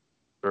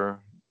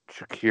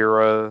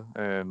 Shakira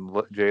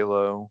and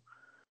J-Lo,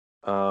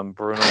 Bruno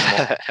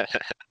Mars.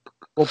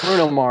 Well,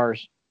 Bruno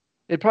Mars.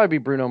 It'd probably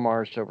be Bruno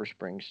Mars over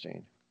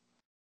Springsteen.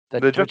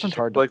 The Justin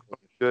Timberlake was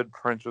good,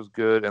 Prince was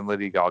good, and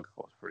Lady Gaga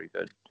was pretty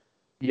good.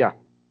 Yeah.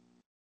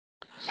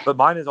 But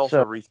mine is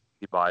also recency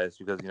biased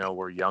because,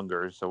 we're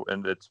younger,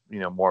 and it's,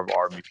 more of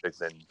our music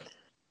than...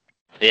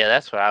 Yeah,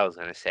 that's what I was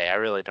going to say. I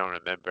really don't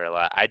remember a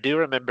lot. I do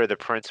remember the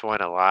Prince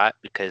one a lot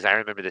because I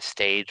remember the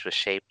stage was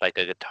shaped like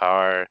a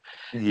guitar.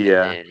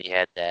 Yeah. And he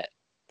had that...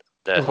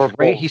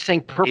 He sang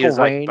Purple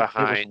Rain.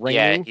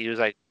 Behind, he was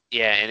like,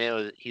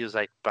 and he was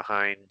like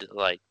behind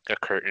like a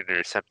curtain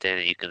or something,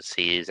 and you can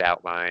see his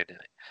outline.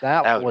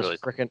 That was really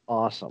freaking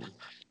awesome.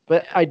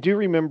 But I do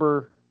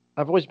remember.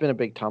 I've always been a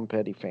big Tom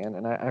Petty fan,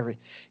 and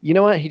you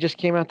know what? He just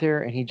came out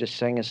there and he just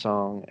sang a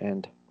song,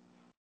 and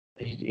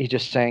he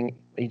just sang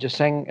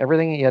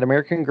everything. He had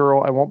American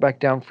Girl, I Won't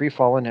Back Down, Free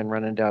Fallin', and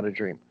Running Down a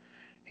Dream.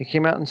 He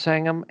came out and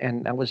sang them,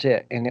 and that was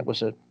it. And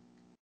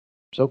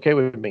it's okay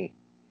with me.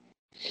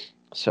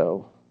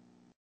 So,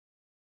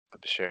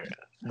 I'm sure.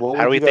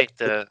 How do we think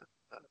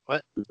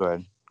what?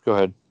 Go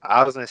ahead.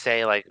 I was gonna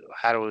say, like,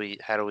 how do we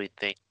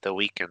think the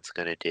Weeknd's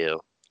gonna do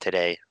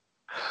today?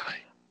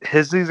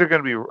 These are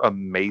gonna be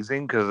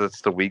amazing because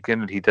it's the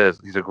Weeknd and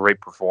he's a great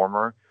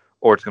performer,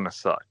 or it's gonna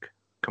suck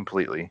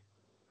completely.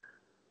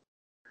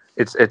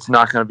 It's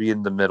not gonna be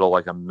in the middle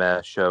like a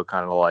meh show,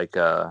 kind of like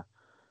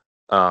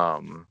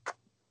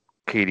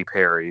Katy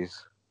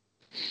Perry's.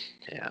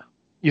 Yeah.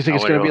 You think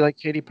it's going to be like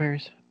Katy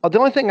Perry's? Oh, the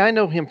only thing I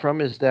know him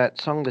from is that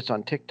song that's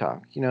on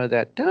TikTok. You know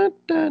that. That's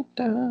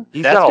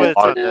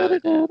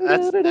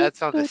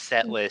on the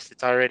set list.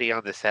 It's already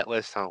on the set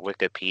list on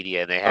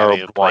Wikipedia, and they haven't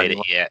even played it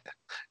yet.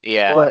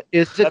 Yeah. What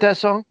is it? That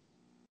song?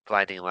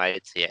 Blinding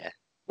Lights. Yeah.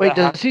 Wait,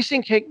 does he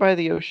sing "Cake by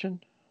the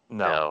Ocean"?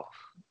 No.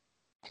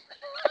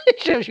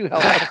 It shows you how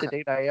up to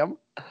date I am.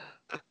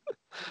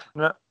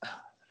 No.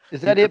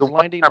 Is that it?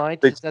 Blinding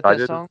Lights. Is that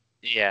song?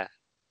 Yeah.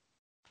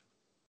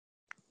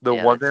 The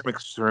one thing I'm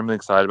extremely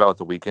excited about with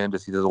the Weeknd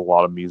is he does a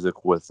lot of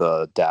music with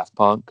Daft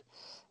Punk,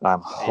 and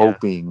I'm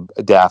hoping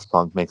Daft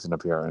Punk makes an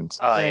appearance.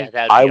 Oh yeah,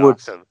 that'd be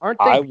awesome. Aren't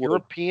they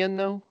European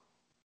though?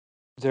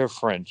 They're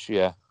French,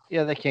 yeah.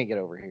 Yeah, they can't get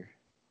over here.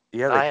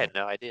 Yeah, I had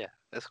no idea.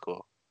 That's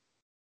cool.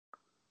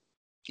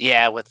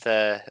 Yeah, with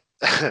COVID,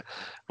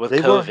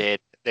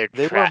 they're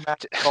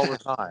trapped all the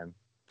time.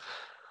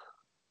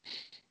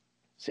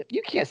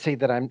 You can't say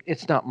that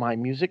it's not my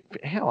music.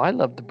 Hell, I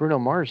love the Bruno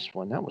Mars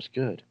one. That was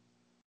good.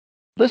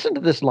 Listen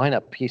to this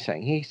lineup he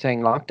sang. He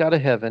sang "Locked Out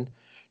of Heaven,"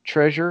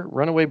 "Treasure,"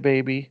 "Runaway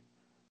Baby."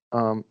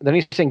 Then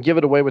he sang "Give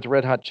It Away" with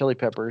Red Hot Chili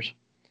Peppers,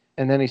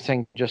 and then he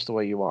sang "Just the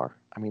Way You Are."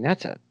 I mean,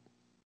 that's a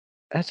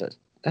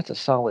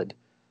solid.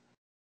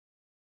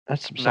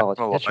 That's some solid.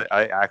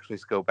 I actually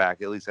go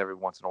back at least every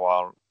once in a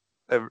while.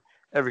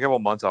 Every couple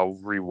of months, I'll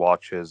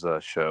rewatch his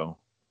show.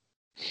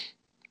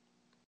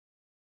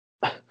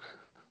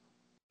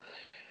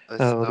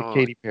 The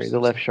Katy Perry, the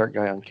left shark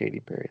guy on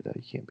Katy Perry, though.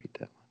 You can't beat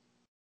that one.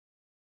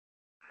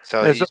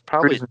 So he's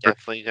probably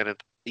definitely gonna.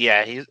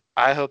 Yeah,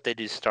 I hope they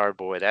do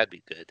Starboy. That'd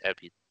be good.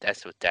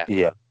 That's what that.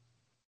 Yeah.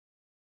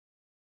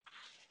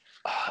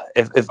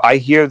 If I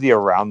hear the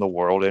Around the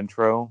World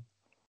intro,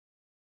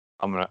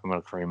 I'm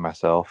gonna cream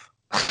myself.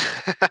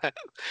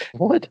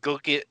 What?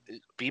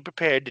 Be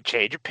prepared to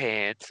change your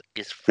pants.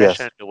 Get fresh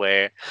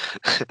underwear.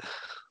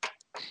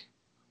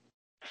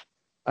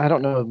 I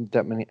don't know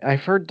that many. I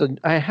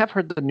have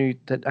heard the new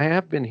that I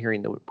have been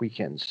hearing the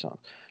Weeknd song.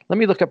 Let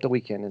me look up the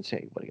Weeknd and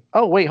say what.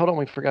 Oh wait, hold on.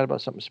 We forgot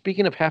about something.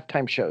 Speaking of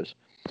halftime shows,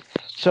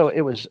 so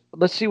it was.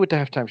 Let's see what the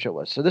halftime show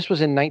was. So this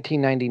was in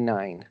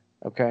 1999.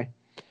 Okay.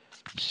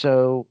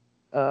 So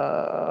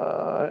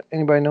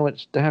anybody know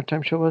what the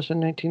halftime show was in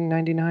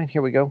 1999?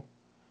 Here we go.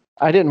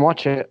 I didn't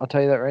watch it. I'll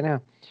tell you that right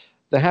now.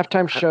 The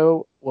halftime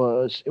show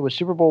was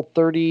Super Bowl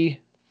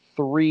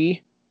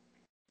 33,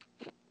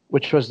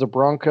 which was the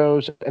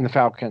Broncos and the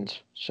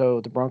Falcons.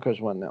 So the Broncos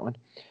won that one.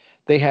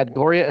 They had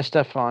Gloria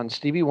Estefan,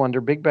 Stevie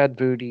Wonder, Big Bad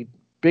Voodoo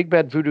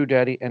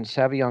Daddy, and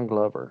Savion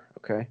Glover.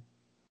 Okay,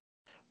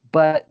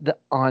 but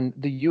on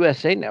the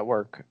USA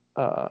Network,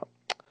 that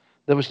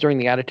was during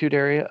the Attitude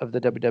Era of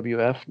the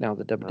WWF, now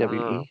the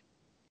WWE.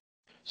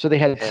 So they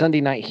had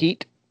Sunday Night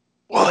Heat.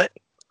 What?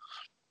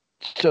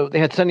 So they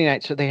had Sunday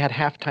night. So they had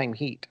Halftime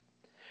Heat,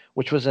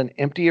 which was an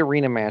empty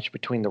arena match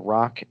between The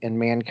Rock and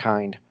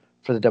Mankind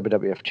for the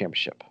WWF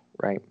Championship.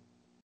 Right.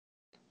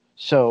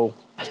 So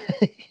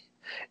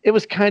it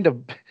was kind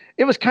of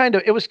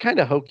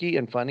hokey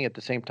and funny at the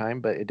same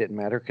time, but it didn't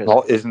matter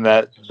because isn't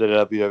that the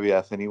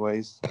WWF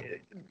anyways?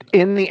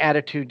 In the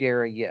Attitude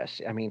Era, yes.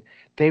 I mean,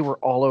 they were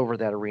all over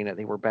that arena.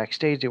 They were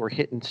backstage. They were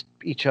hitting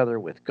each other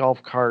with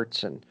golf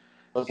carts and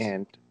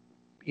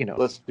you know.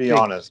 Let's be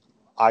honest.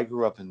 I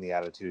grew up in the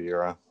Attitude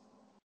Era.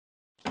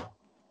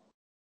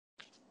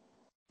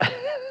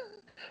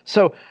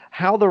 So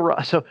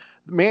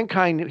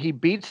Mankind, he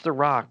beats The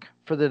Rock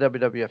for the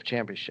WWF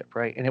Championship,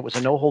 right? And it was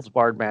a no holds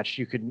barred match.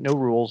 No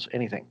rules,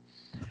 anything.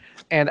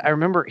 And I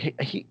remember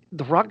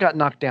The Rock got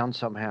knocked down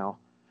somehow,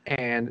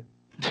 and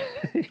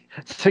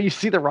so you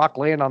see The Rock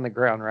laying on the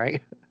ground,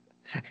 right?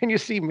 And you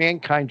see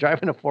Mankind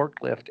driving a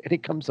forklift, and he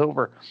comes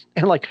over,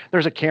 and like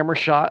there's a camera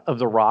shot of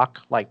The Rock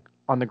like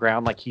on the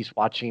ground, like he's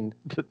watching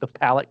the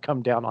pallet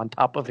come down on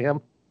top of him.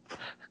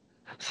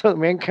 So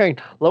Mankind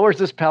lowers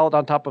this pallet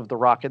on top of The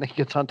Rock, and then he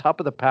gets on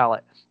top of the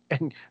pallet,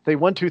 and they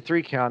 1, 2,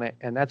 3 count it,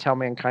 and that's how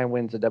Mankind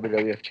wins the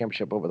WWF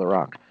Championship over The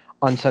Rock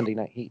on Sunday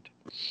Night Heat.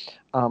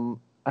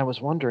 I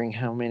was wondering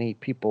how many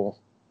people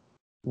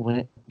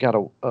got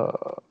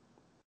a.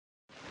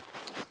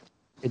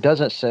 It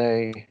doesn't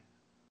say.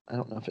 I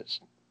don't know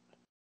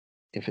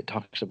if it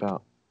talks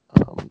about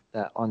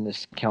that on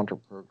this counter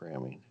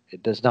programming.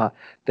 It does not.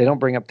 They don't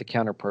bring up the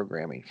counter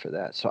programming for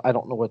that, so I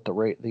don't know what the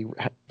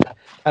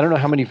I don't know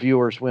how many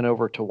viewers went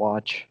over to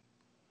watch.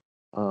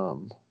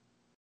 That.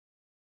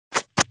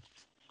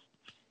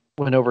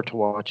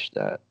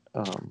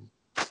 I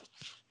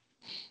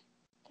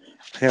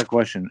got a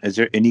question. Is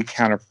there any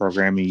counter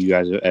programming you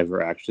guys have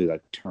ever actually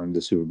like turned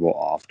the Super Bowl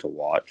off to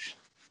watch?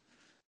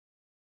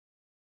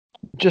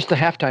 Just the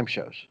halftime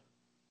shows.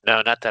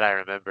 No, not that I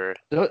remember.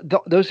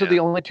 Those are the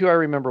only two I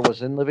remember.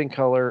 Was In Living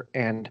Color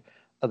and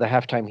the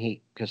Halftime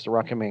Heat, because the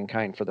Rock of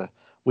Mankind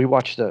we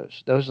watched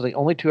those. Those are the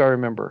only two I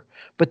remember.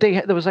 But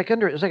it was like a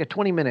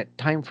 20-minute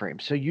time frame,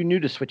 so you knew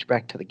to switch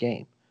back to the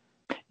game.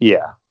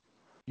 Yeah,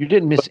 you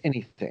didn't miss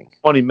anything.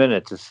 20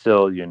 minutes is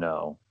still,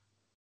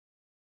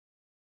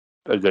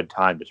 a good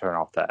time to turn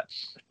off that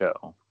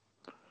show.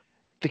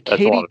 The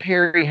Katy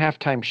Perry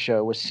halftime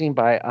show was seen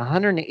by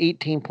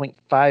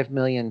 118.5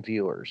 million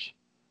viewers.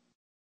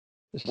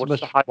 This is the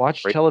most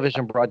watched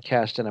television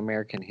broadcast in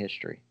American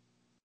history.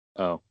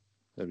 Oh,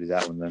 that'd be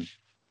that one then.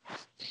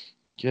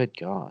 Good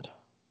God.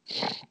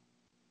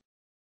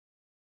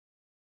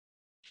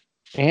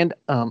 And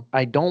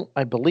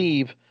I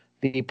believe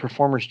the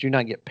performers do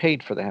not get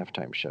paid for the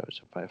halftime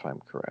shows, if I'm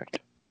correct.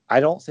 I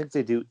don't think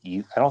they do.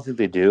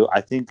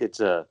 I think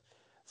it's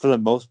for the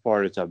most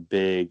part, it's a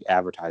big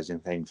advertising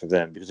thing for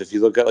them, because if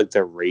you look at like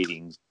their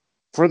ratings,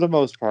 for the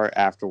most part,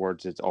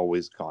 afterwards, it's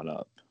always gone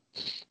up.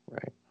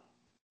 Right.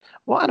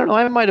 Well, I don't know.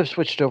 I might have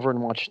switched over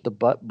and watched the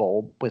Butt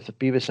Bowl with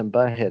Beavis and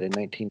Butthead in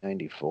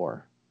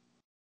 1994.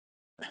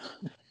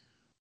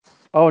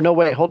 Oh, no,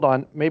 wait, hold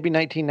on. Maybe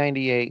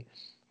 1998,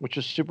 which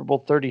was Super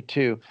Bowl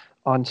 32.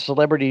 On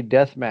Celebrity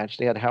Deathmatch,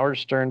 they had Howard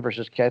Stern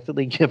versus Kathy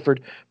Lee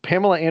Gifford,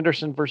 Pamela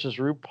Anderson versus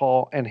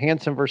RuPaul, and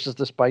Hanson versus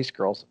the Spice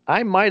Girls.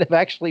 I might have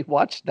actually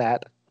watched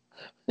that.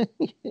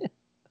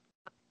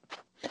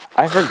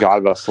 I forgot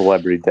about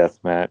Celebrity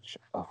Deathmatch.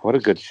 Oh, what a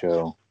good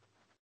show.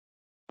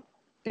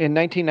 In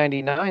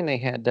 1999, they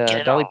had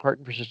Dolly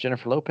Parton versus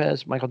Jennifer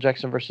Lopez, Michael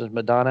Jackson versus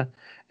Madonna,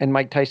 and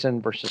Mike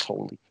Tyson versus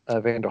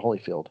Evander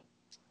Holyfield.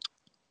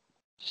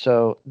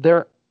 So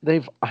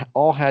they've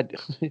all had...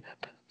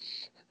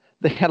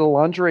 They had a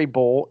lingerie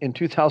bowl in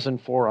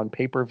 2004 on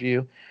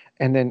pay-per-view,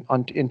 and then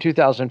in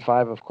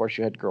 2005, of course,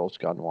 you had Girls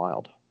Gone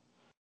Wild,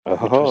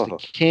 which was the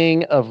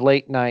king of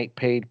late-night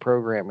paid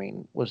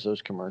programming. Was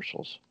those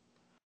commercials?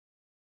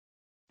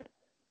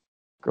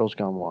 Girls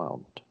Gone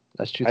Wild.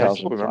 That's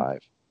 2005.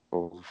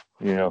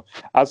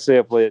 I'd stay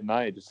up late at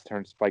night just to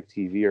turn Spike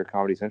TV or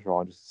Comedy Central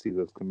on just to see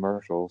those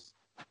commercials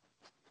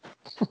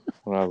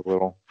when I was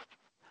little.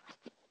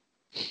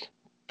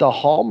 The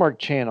Hallmark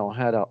Channel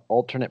had an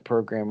alternate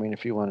programming,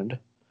 if you wanted,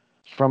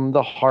 From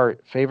the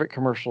Heart, favorite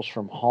commercials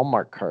from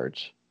Hallmark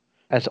cards,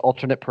 as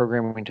alternate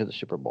programming to the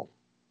Super Bowl.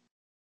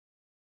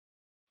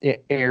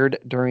 It aired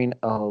during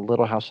a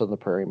Little House on the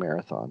Prairie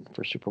marathon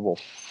for Super Bowl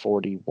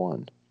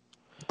 41.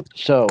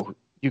 So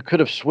you could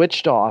have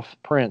switched off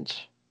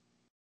Prince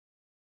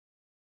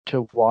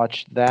to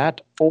watch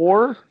that,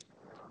 or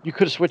you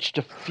could have switched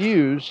to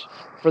Fuse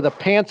for the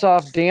Pants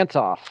Off Dance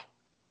Off.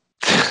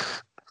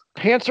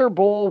 Panther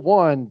Bowl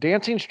 1,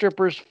 dancing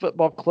strippers,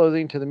 football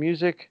clothing to the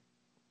music.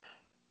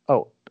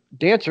 Oh,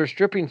 dancers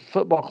stripping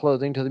football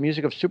clothing to the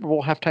music of Super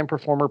Bowl halftime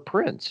performer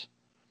Prince.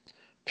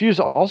 Fuse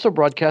also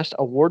broadcast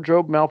a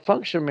wardrobe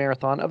malfunction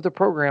marathon of the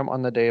program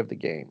on the day of the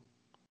game.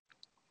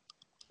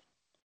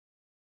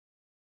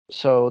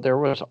 So there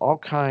was all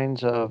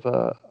kinds of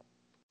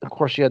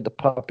course, you had the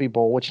Puppy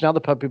Bowl, which now the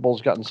Puppy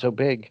Bowl's gotten so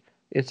big,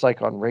 it's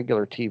like on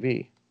regular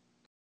TV.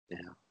 Yeah.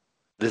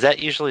 Does that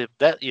usually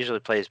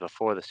plays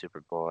before the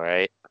Super Bowl,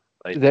 right?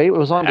 Like it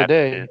was on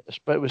today,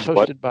 but it was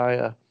hosted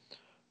by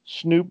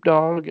Snoop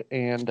Dogg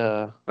and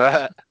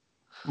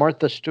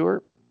Martha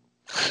Stewart.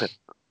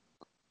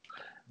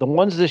 The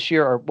ones this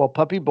year are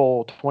Puppy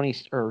Bowl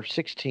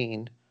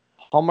 16.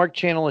 Hallmark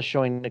Channel is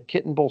showing the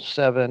Kitten Bowl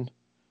 7,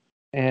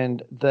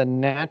 and the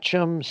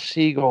Natchem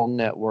Seagull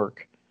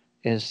Network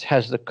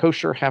has the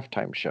Kosher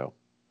Halftime Show,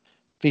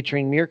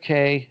 featuring Mir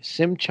Kay,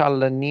 Sim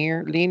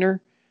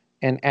Chaliner,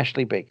 and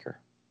Ashley Baker.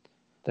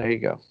 There you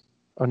go.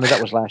 Oh, no,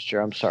 that was last year.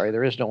 I'm sorry.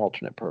 There is no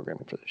alternate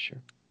programming for this year.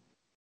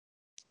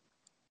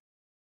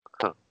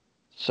 Huh.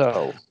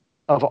 So,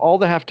 of all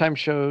the halftime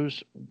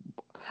shows,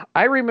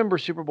 I remember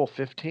Super Bowl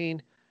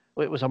 15.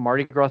 It was a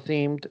Mardi Gras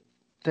themed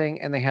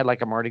thing, and they had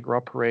like a Mardi Gras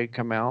parade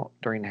come out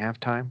during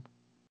halftime.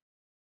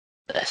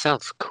 That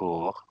sounds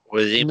cool.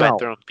 Was anybody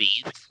throwing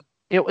beads?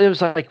 It was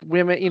like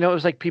women, it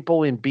was like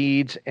people in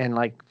beads and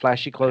like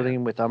flashy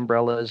clothing with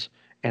umbrellas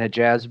and a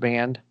jazz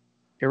band.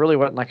 It really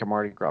wasn't like a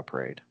Mardi Gras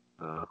parade.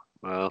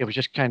 Well, it was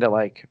just kind of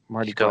like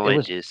Mardi Gras.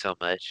 Going to so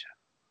much.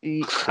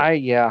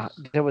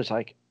 There was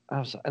like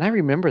and I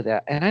remember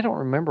that, and I don't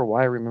remember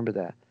why I remember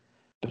that,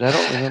 but I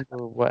don't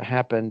remember what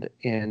happened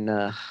in.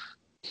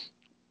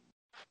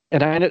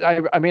 And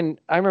I mean,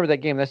 I remember that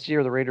game. That's the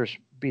year the Raiders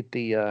beat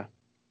the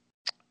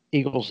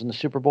Eagles in the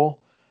Super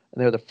Bowl,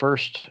 and they were the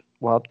first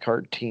wild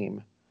card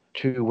team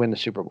to win the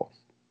Super Bowl.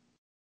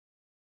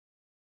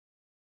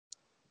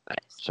 Nice.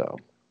 So,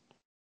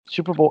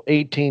 Super Bowl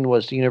 18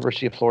 was the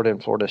University of Florida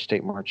and Florida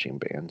State marching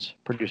bands,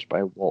 produced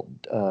by the Walt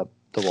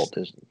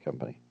Disney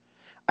Company.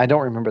 I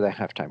don't remember that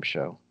halftime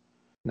show.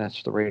 And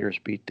that's the Raiders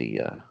beat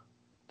the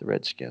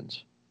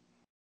Redskins.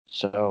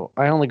 So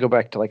I only go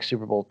back to like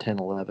Super Bowl 10,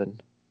 11.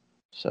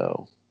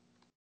 So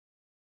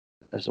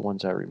that's the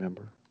ones I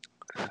remember.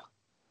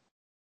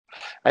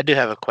 I do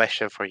have a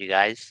question for you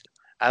guys.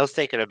 I was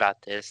thinking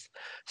about this.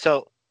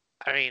 So,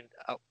 I mean,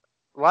 a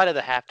lot of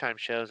the halftime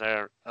shows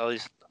are, at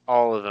least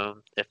all of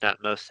them, if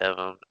not most of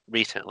them,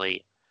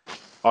 recently,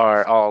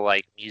 are all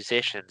like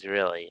musicians,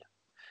 really.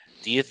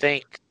 Do you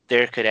think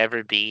there could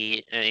ever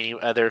be any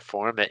other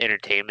form of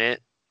entertainment,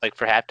 like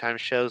for halftime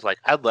shows? Like,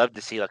 I'd love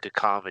to see like a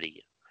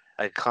comedy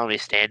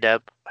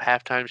stand-up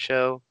halftime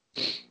show.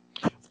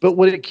 But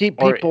would it keep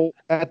people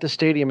at the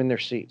stadium in their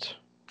seats?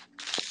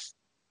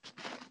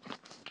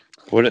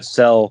 Would it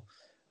sell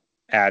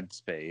ad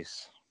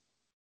space?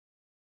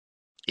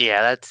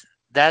 Yeah,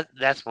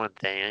 that's one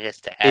thing. I guess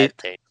the ad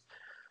thing.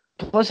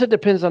 Plus, it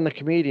depends on the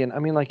comedian. I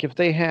mean, like if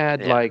they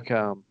had like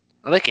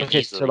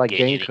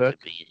Dane Cook,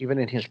 even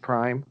in his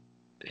prime,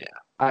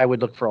 I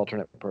would look for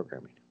alternate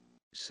programming.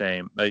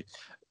 Same. Like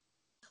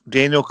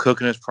Daniel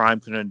Cook in his prime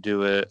couldn't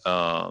do it.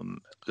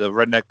 The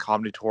Redneck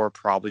Comedy Tour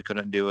probably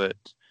couldn't do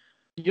it.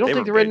 You don't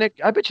think the Redneck?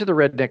 I bet you the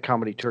Redneck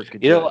Comedy Tour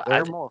could do it.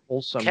 They're more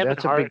wholesome. Kevin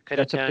Hart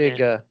that's a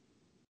big.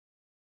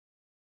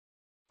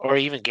 Or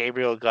even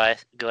Gabriel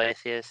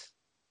Iglesias.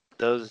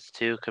 Those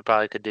two could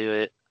do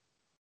it.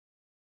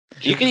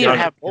 You could even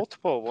have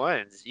multiple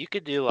ones. You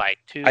could do like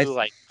two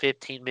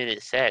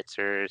 15-minute sets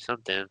or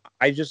something.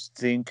 I just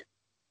think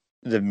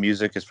the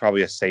music is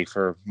probably a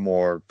safer,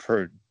 more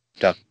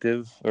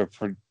productive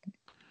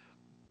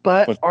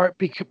But all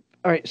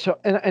right. So,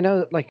 and I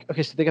know, like,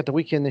 okay, so they got the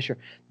Weeknd this year.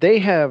 They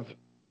have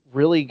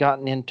really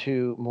gotten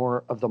into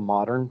more of the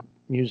modern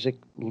music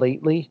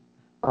lately,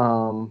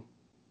 and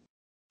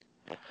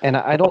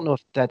I don't know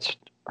if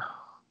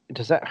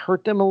does that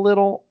hurt them a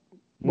little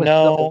with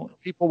the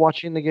people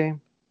watching the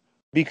game?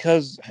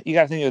 Because you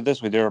got to think of it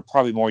this way: there are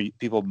probably more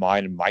people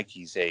mine and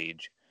Mikey's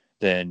age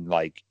than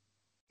like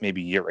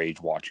maybe your age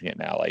watching it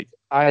now. Like,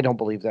 I don't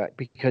believe that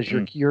because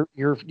your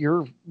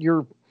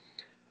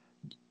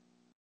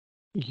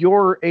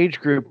age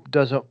group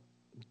doesn't.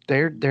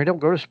 They don't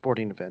go to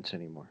sporting events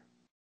anymore.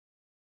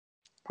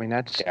 I mean,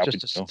 that's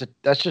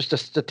just a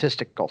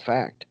statistical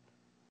fact.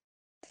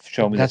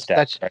 Show me the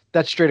stats.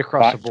 That's straight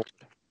across the board.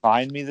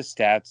 Find me the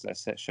stats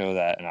that show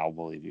that, and I'll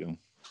believe you.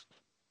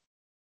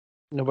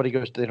 Nobody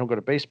goes. They don't go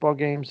to baseball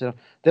games. They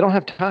don't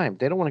have time.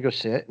 They don't want to go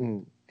sit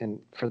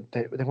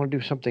they want to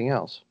do something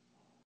else.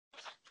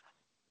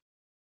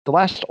 The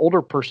last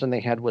older person they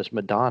had was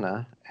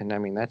Madonna, and I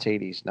mean that's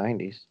 80s,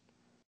 90s.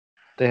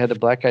 They had the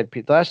Black Eyed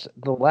Peas.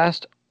 The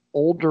last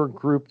older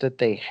group that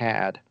they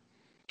had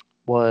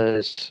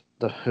was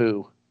the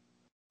Who,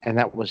 and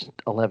that was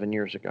 11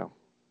 years ago.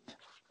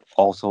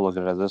 Also, look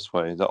at it this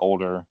way: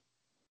 the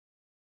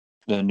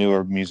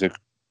newer music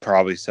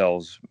probably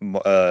sells,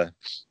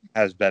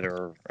 has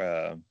better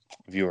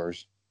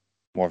viewers,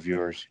 more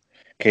viewers.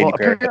 Katy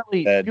Perry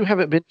apparently you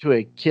haven't been to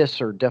a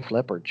Kiss or Def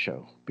Leppard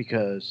show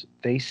because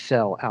they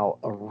sell out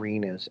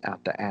arenas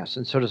out the ass,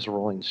 and so does the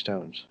Rolling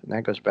Stones, and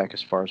that goes back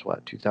as far as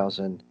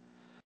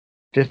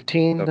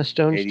 2015. The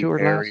Stones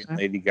toured last time.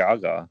 Lady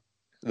Gaga,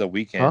 The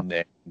Weeknd,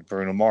 and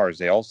Bruno Mars.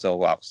 They all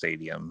sell out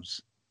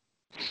stadiums.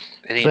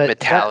 They need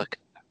Metallica.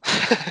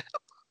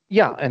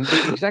 Yeah, and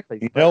exactly.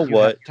 You know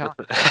what?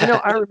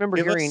 I remember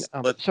hearing.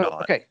 Let's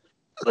now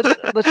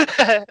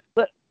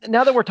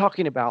that we're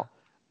talking about,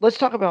 let's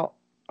talk about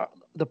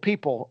the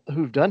people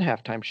who've done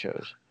halftime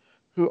shows,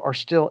 who are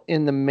still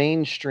in the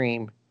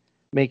mainstream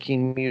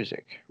making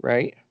music,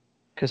 right?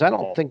 Because I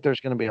don't think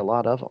there's going to be a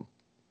lot of them.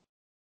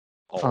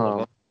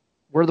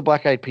 We're the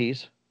Black Eyed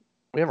Peas.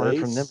 We haven't heard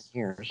from them in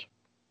years.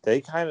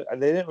 They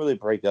didn't really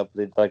break up.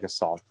 They did like a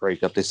soft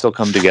breakup. They still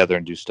come together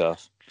and do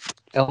stuff.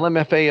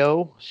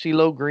 LMFAO,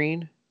 CeeLo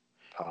Green,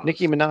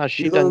 Nicki Minaj.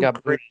 She done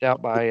got booted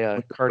out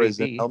by Cardi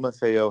B.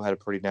 LMFAO had a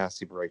pretty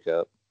nasty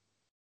breakup.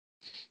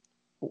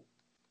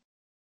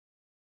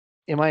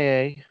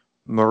 MIA.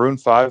 Maroon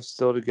 5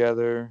 still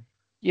together.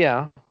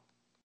 Yeah.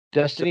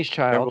 Destiny's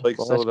Child. That's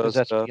because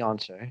that's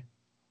Beyonce.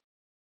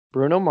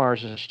 Bruno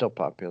Mars is still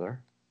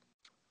popular.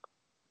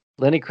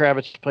 Lenny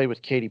Kravitz played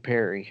with Katy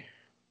Perry.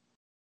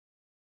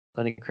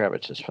 Lenny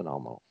Kravitz is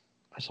phenomenal.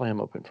 I saw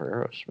him open for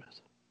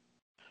Aerosmith.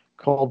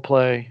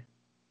 Coldplay.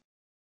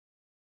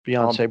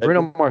 Beyonce.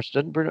 Bruno Mars.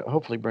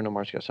 Hopefully Bruno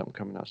Mars got something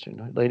coming out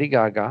soon. Lady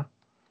Gaga.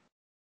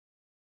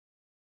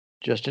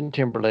 Justin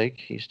Timberlake.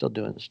 He's still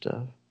doing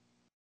stuff.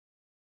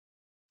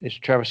 Is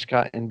Travis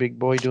Scott and Big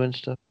Boy doing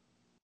stuff?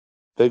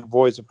 Big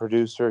Boy's a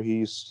producer.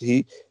 He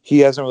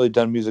hasn't really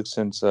done music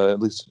since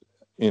at least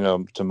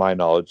to my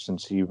knowledge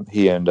since he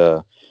and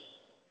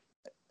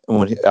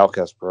when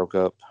Outkast broke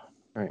up.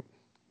 Right.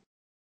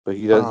 But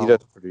he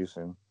does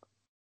producing.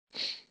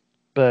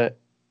 But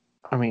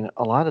I mean,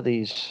 a lot of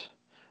these.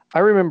 I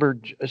remember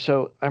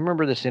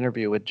this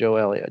interview with Joe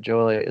Elliott.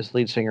 Joe Elliott is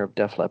lead singer of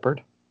Def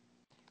Leppard.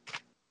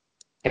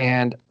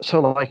 And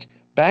so, like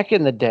back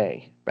in the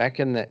day,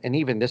 and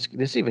even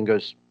this even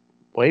goes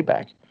way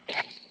back,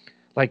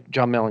 like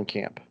John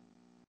Mellencamp,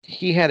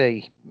 he had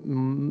a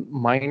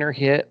minor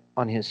hit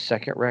on his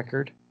second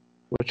record,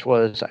 which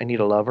was "I Need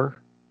a Lover."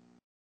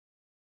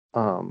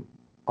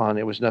 On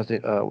it was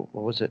nothing. What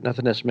was it?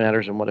 Nothing Else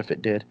Matters, and What If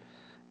It Did?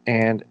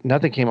 And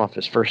nothing came off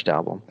his first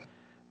album.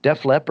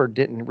 Def Leppard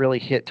didn't really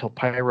hit till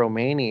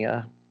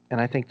Pyromania,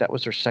 and I think that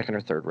was their second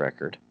or third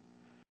record.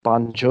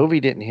 Bon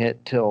Jovi didn't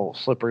hit till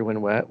Slippery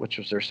When Wet, which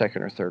was their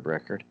second or third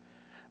record.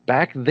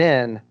 Back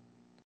then,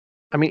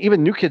 I mean,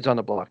 even New Kids on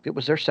the Block, it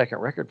was their second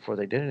record before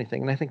they did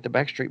anything, and I think the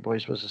Backstreet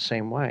Boys was the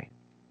same way.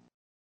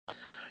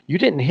 You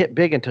didn't hit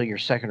big until your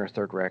second or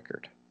third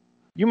record.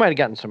 You might have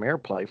gotten some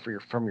airplay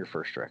from your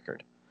first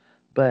record,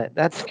 but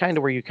that's kind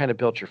of where you kind of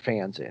built your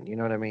fans in. You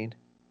know what I mean?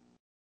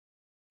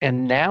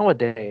 And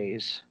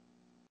nowadays,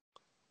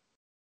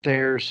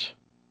 if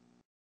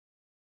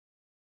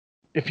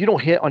you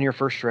don't hit on your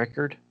first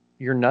record,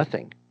 you're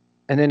nothing.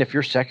 And then if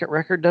your second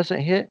record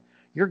doesn't hit,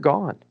 you're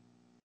gone.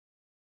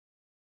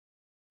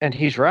 And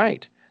he's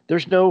right.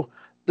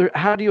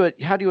 How do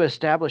you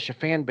establish a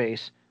fan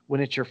base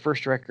when it's your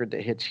first record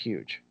that hits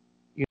huge?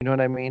 You know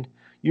what I mean?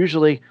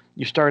 Usually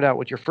you start out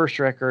with your first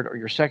record, or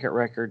your second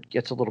record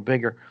gets a little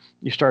bigger.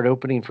 You start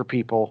opening for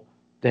people,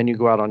 then you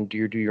go out on do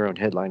your own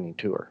headlining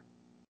tour.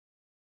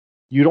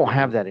 You don't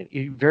have that.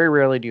 Very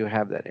rarely do you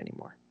have that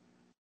anymore,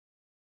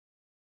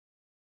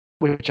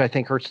 which I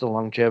think hurts the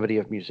longevity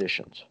of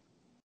musicians.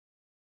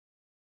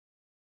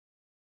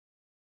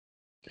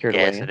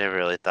 Yes, I never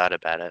really thought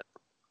about it.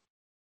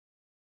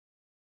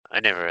 I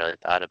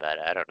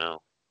don't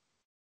know.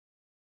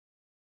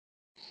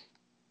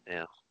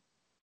 Yeah.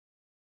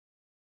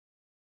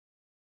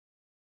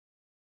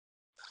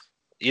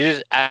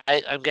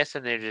 I'm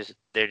guessing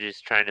they're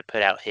just trying to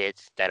put out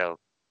hits that'll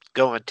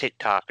go on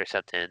TikTok or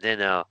something, and then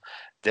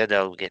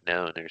they'll get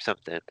known or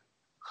something.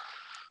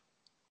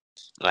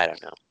 I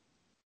don't know.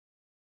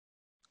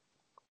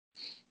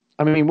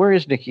 I mean, where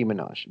is Nicki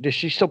Minaj? Is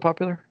she still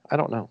popular? I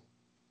don't know.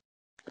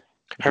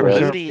 Her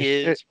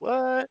beauty is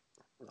what?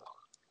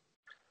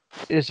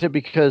 Is it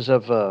because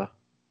of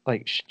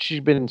like she's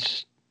been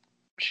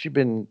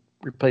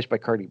replaced by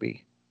Cardi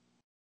B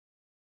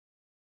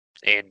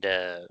and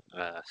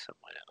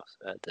someone else?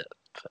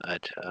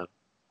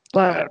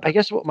 But I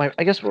guess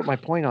what my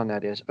point on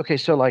that is, okay,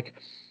 so like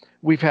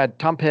we've had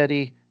Tom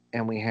Petty,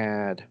 and we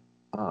had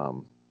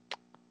you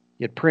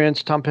had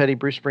Prince, Tom Petty,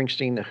 Bruce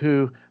Springsteen, The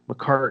Who,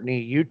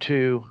 McCartney,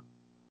 U2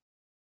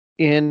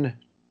 in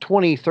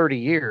 20, 30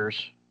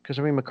 years, because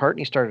I mean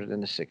McCartney started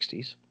in the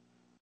 60s.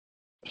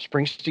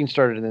 Springsteen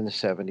started in the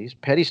 70s.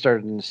 Petty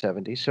started in the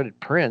 70s. So did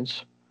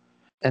Prince.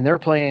 And they're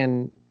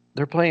playing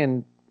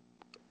the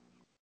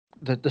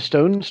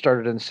Stones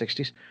started in the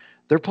 60s.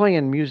 They're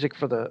playing music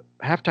for the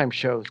halftime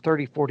show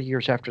 30, 40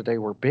 years after they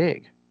were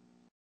big.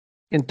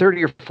 In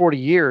 30 or 40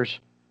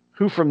 years,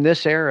 who from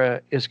this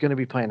era is going to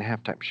be playing a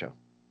halftime show?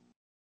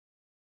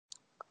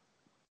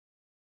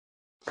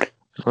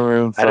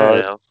 Maroon 5, I don't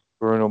know.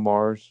 Bruno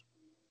Mars.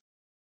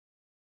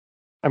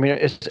 I mean, are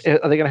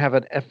they going to have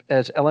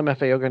is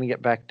LMFAO going to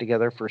get back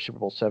together for Super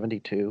Bowl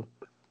 72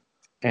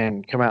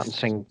 and come out and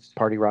sing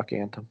Party Rock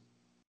Anthem?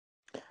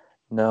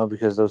 No,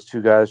 because those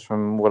two guys,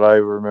 from what I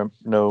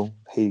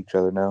hate each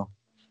other now.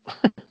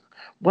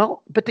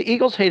 Well, but the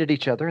Eagles hated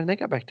each other and they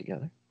got back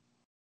together.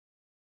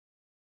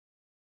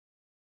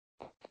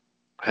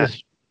 I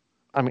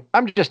mean,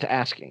 I'm just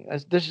asking.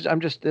 I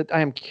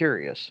am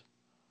curious.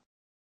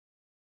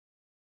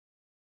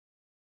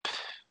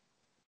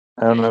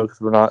 I don't know,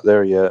 because we're not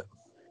there yet.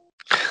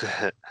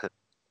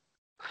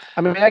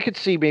 I mean, I could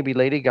see maybe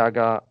Lady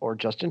Gaga or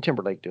Justin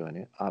Timberlake doing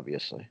it,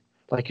 obviously.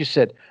 Like you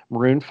said,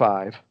 Maroon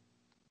 5.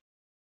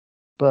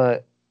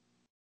 But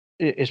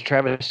is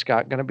Travis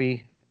Scott going to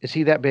be... Is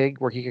he that big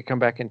where he could come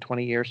back in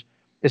 20 years?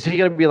 Is he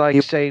going to be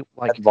like, say,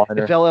 like,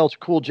 if LL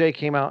Cool J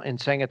came out and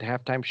sang at the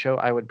halftime show,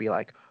 I would be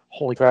like,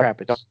 holy crap,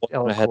 it's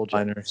LL Cool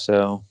J.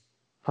 So.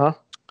 Huh?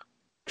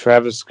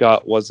 Travis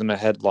Scott wasn't a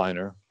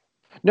headliner.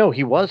 No,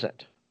 he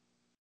wasn't.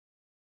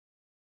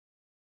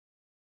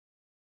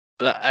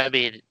 But, I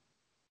mean,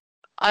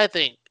 I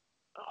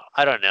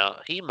don't know.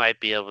 He might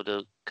be able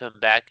to come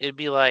back. It'd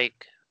be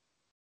like,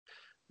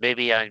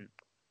 maybe I'm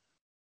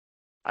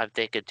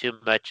thinking too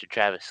much of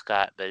Travis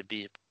Scott, but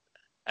he's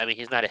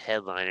not a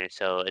headliner,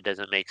 so it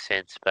doesn't make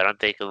sense. But I'm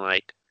thinking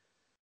like,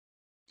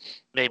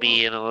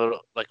 maybe in a little,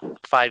 like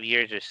 5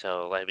 years or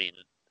so. Maybe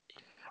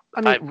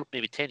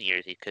 10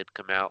 years he could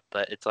come out.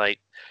 But it's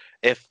like,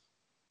 if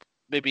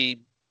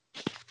maybe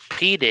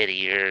P.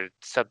 Diddy or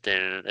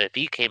something, if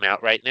he came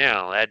out right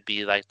now, that'd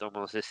be like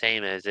almost the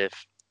same as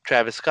if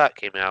Travis Scott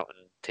came out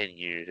in 10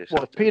 years or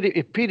something. Well,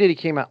 if P. Diddy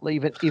came out,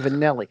 even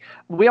Nelly.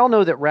 We all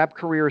know that rap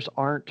careers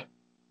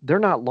they're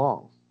not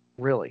long,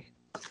 really,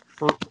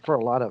 for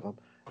a lot of them.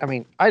 I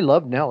mean, I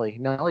love Nelly.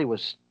 Nelly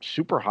was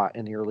super hot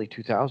in the early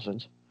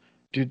 2000s.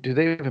 Do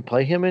they even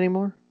play him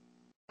anymore?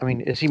 I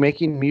mean, is he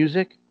making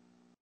music?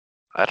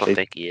 I don't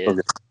think he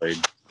is.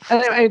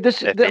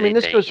 This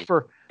goes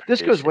for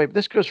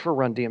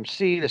Run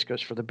DMC. This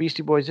goes for the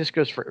Beastie Boys. This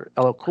goes for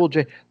LL Cool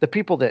J. The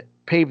people that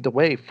paved the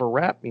way for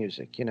rap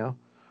music. You know.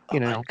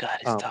 My God,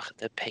 he's talking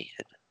to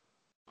Peyton.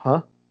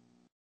 Huh?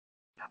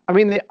 I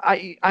mean,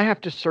 I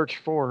have to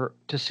search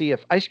to see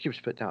if Ice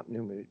Cube's putting out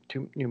new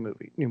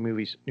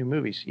movies.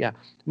 Yeah,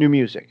 new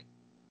music.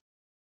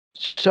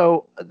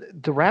 So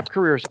the rap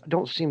careers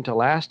don't seem to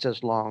last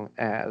as long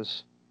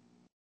as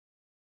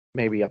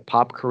maybe a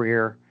pop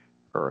career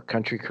or a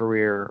country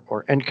career,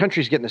 and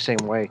country's getting the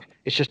same way.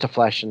 It's just a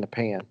flash in the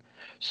pan.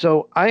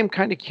 So I am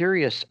kind of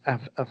curious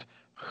of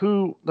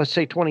who, let's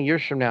say 20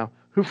 years from now,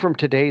 who from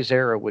today's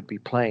era would be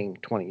playing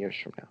 20 years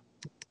from now.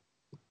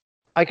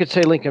 I could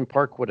say Linkin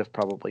Park would have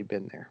probably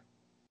been there.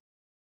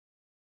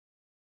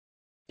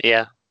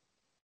 Yeah.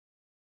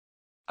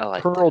 I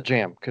like Pearl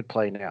Jam could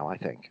play now, I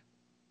think.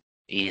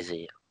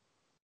 Easy.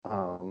 A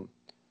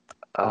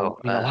lot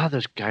of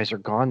those guys are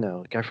gone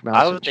though. The guy from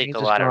Alice I would think a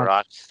lot of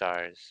rock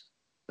stars.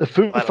 The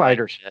Foo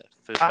Fighters.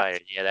 Foo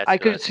Fighters, yeah, that's. I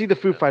could see the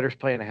Foo Fighters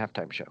playing a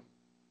halftime show.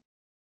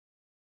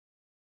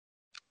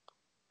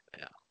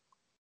 Yeah.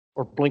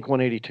 Or Blink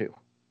 182.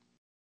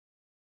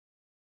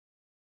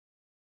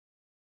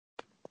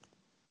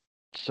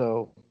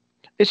 So,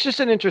 it's just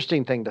an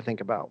interesting thing to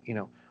think about. You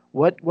know,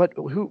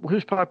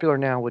 who's popular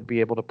now would be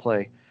able to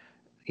play.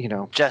 You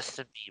know,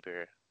 Justin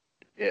Bieber.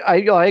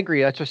 I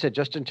agree. That's what I said.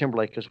 Justin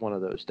Timberlake is one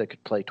of those that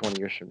could play 20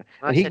 years from now,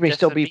 and he may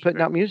still be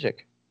putting out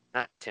music.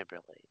 Not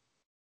Timberlake.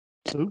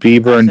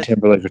 Bieber and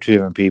Timberlake are two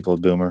different people,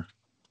 Boomer.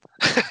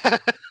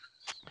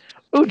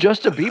 Oh,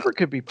 Justin Bieber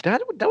could be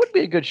that would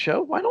be a good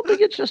show. Why don't they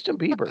get Justin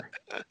Bieber?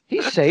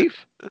 He's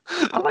safe.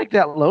 I like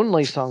that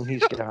Lonely song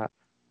he's got.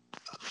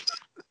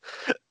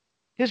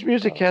 His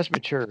music has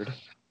matured.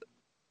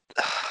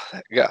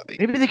 That got me.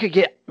 Maybe they could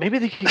get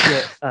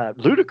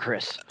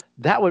Ludacris.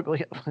 That would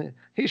be,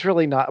 he's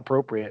really not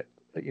appropriate,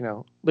 you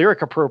know,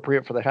 lyric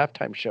appropriate for the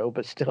halftime show,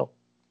 but still.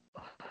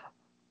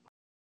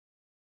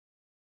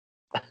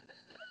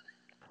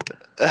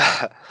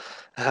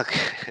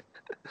 Okay.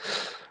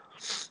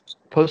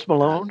 Post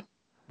Malone?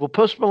 Will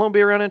Post Malone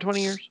be around in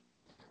 20 years?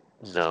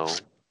 No.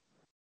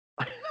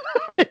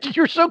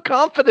 You're so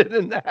confident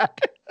in that.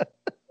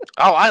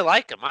 Oh, I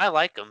like him,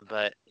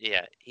 but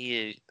yeah,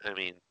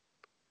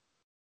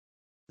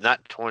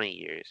 not 20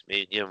 years,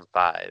 maybe give him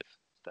 5,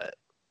 but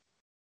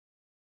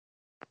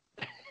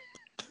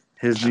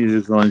his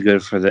music's only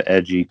good for the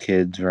edgy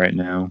kids right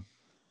now.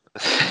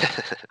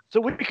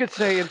 So we could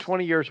say in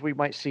 20 years we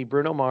might see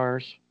Bruno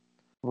Mars,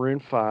 Maroon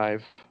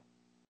 5,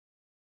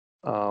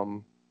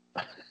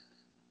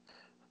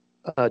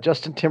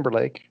 Justin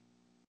Timberlake,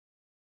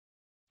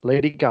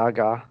 Lady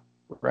Gaga,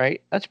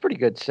 right? That's a pretty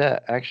good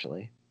set,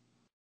 actually.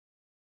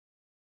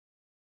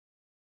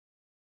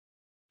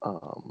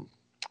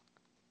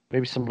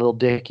 Maybe some Lil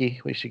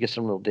Dicky. We should get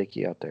some Lil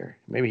Dicky out there.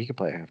 Maybe he could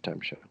play a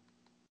halftime show.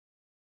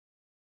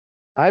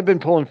 I've been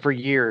pulling for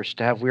years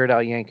to have Weird Al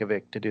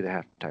Yankovic to do the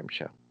halftime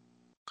show.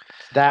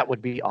 That would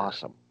be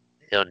awesome.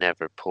 He'll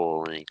never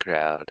pull any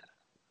crowd.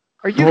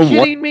 Are you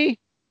kidding me?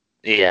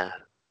 Yeah,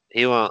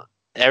 he won't.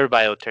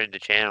 Everybody will turn the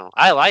channel.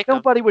 I like him.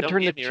 Nobody would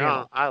turn the channel.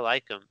 Wrong. I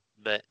like him,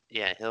 but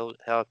yeah, he'll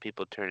have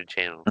people turn the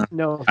channel.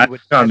 No, he would.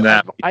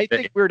 I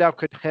think Weird Al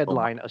could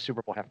headline a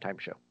Super Bowl halftime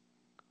show.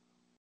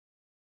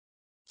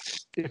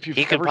 If you've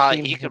ever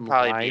seen him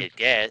live, be a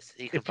guest.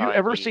 If you've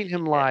ever seen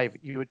him live,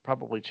 you would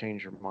probably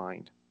change your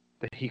mind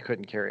that he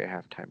couldn't carry a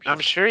halftime show. I'm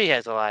sure he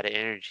has a lot of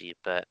energy,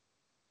 but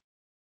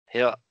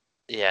he'll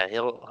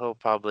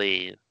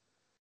probably.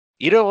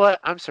 You know what?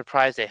 I'm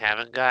surprised they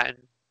haven't gotten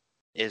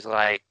is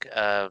like,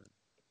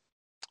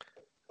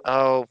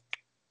 oh,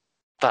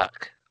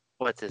 fuck,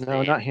 what's his name?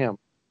 No, not him.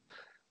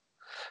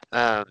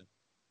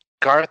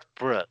 Garth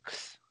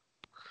Brooks.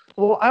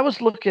 Well, I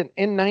was looking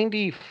in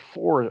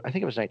 '94. I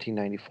think it was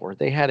 1994.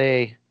 They had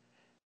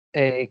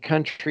a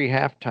country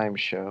halftime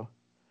show.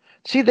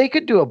 See, they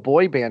could do a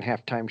boy band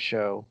halftime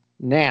show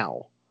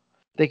now.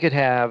 They could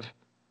have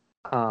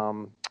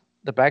the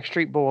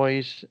Backstreet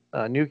Boys,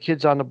 New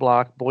Kids on the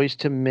Block, Boys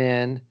to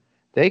Men.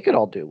 They could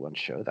all do one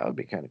show. That would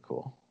be kind of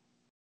cool.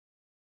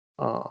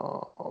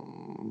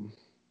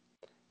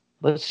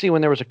 Let's see when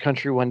there was a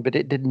country one, but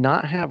it did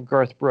not have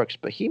Garth Brooks,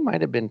 but he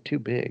might have been too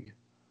big.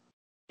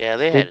 Yeah,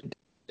 they had.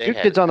 New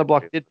Kids on the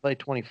Block did play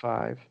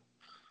 25.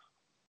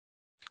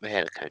 They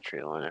had a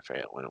country one. I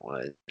forget when it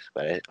was,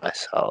 but I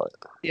saw it.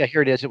 Yeah,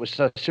 here it is. It was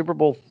Super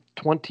Bowl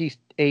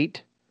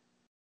 28,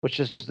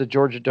 which is the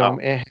Georgia Dome.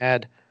 Oh. It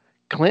had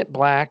Clint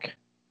Black,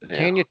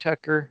 Tanya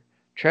Tucker,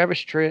 Travis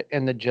Tritt,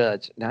 and the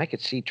Judds. Now, I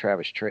could see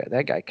Travis Tritt.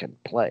 That guy can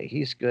play.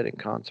 He's good in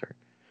concert.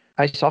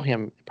 I saw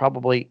him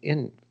probably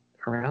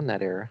around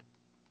that era.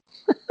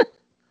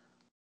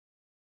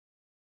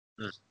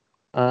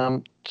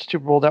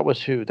 Super Bowl, that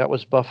was who? That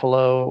was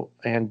Buffalo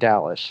and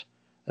Dallas.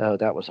 Oh,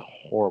 that was a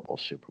horrible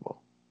Super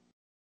Bowl.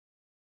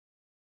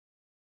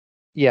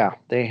 Yeah,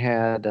 they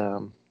had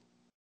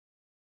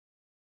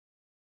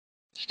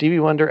Stevie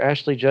Wonder,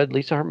 Ashley Judd,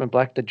 Lisa Hartman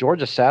Black, the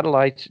Georgia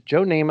Satellites,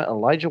 Joe Namath,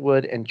 Elijah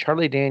Wood, and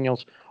Charlie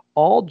Daniels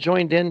all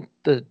joined in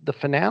the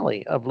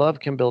finale of Love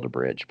Can Build a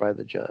Bridge by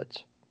the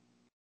Judds.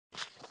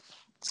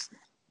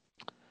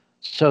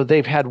 So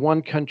they've had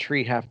one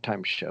country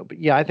halftime show. But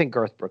yeah, I think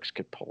Garth Brooks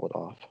could pull it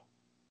off.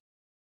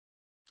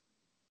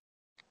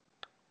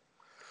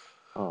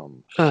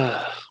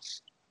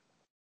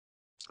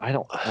 I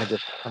don't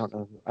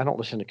know. I don't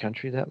listen to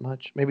country that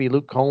much. Maybe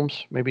Luke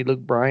Combs. Maybe Luke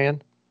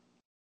Bryan.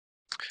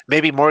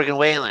 Maybe Morgan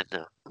Wallen.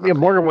 No. Yeah,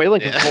 Morgan Wallen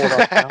can pull it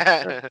off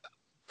now.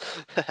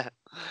 Sure.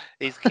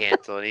 He's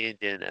canceled. He ain't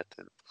doing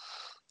nothing.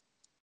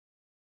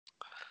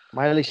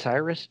 Miley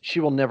Cyrus. She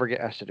will never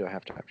get asked to do a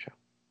halftime show.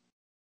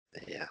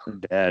 Yeah.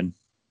 Dad.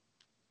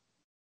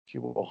 She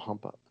will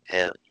hump up.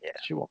 Hell yeah.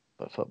 She won't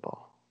play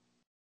football.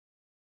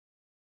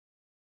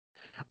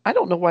 I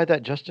don't know why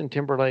that Justin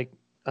Timberlake,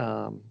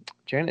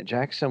 Janet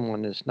Jackson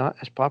one is not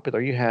as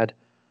popular. You had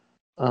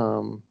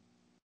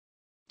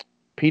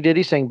P.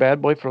 Diddy sang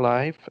Bad Boy for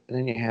Life. And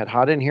then you had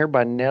Hot in Here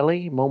by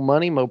Nelly, Mo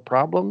Money, Mo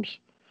Problems.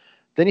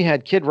 Then you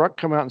had Kid Rock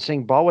come out and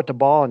sing Ball with the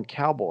Ball and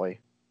Cowboy.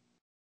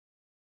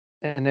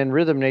 And then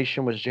Rhythm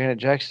Nation was Janet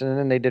Jackson. And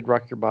then they did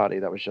Rock Your Body.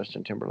 That was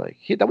Justin Timberlake.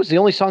 That was the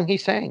only song he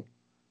sang.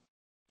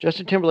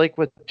 Justin Timberlake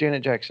with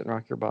Janet Jackson,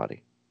 Rock Your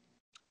Body.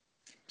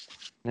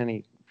 And then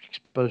he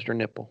exposed her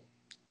nipple.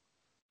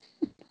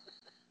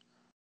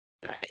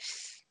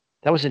 Nice.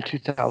 That was in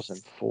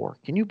 2004.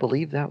 Can you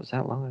believe that was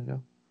that long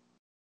ago?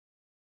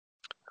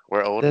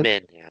 We're old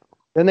men now.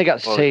 Then they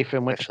got safe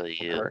and went. Actually,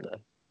 you.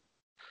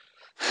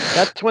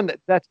 That's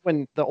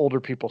when the older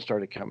people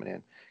started coming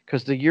in,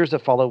 because the years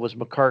that followed was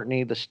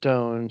McCartney, the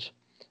Stones,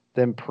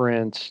 then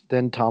Prince,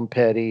 then Tom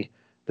Petty,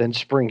 then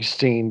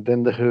Springsteen,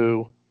 then the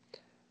Who.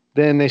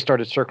 Then they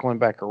started circling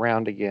back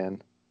around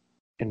again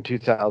in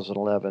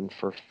 2011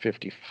 for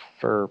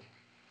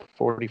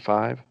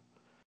 45,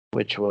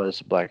 which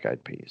was Black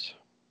Eyed Peas.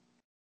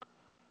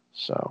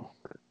 So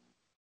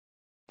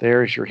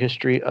there's your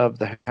history of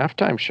the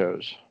halftime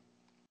shows.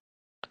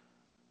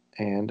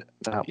 And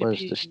that was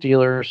the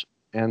Steelers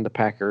and the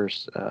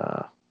Packers.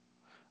 That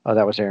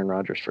was Aaron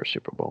Rodgers' first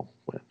Super Bowl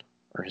win,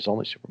 or his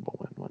only Super Bowl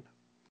win.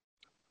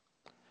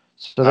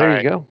 So there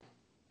you go.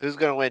 Who's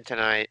going to win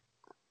tonight?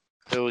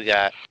 Who we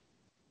got?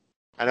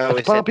 I know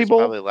we said this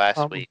probably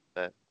last week,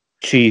 but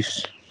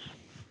Chiefs.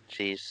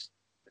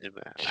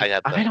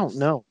 I don't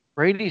know.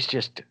 Brady's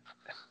just.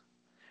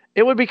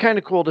 It would be kind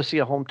of cool to see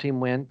a home team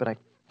win, but I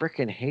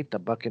freaking hate the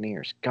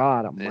Buccaneers.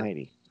 God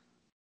Almighty.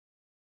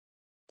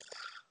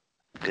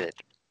 Good.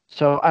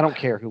 So I don't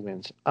care who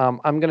wins. I'm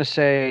going to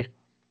say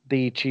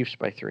the Chiefs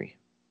by 3.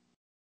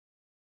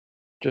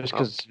 Just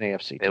because it's an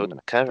AFC team. They would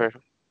cover.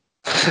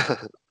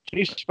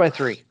 Chiefs by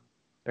 3.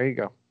 There you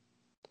go.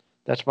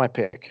 That's my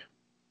pick.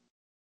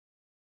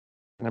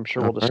 And I'm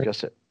sure we'll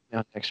discuss it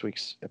on next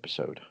week's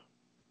episode.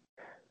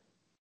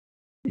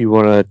 You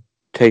want to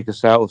take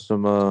us out with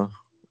some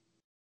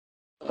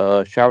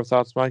shower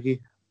thoughts,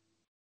 Mikey?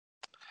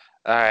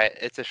 All right.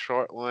 It's a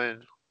short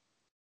one.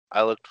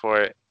 I looked for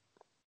it,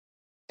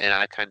 and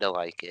I kind of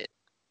like it.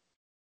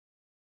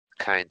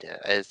 I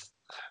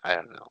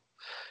don't know.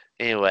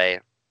 Anyway,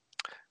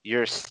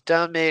 your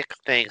stomach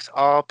thinks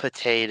all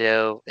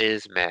potato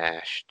is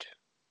mashed.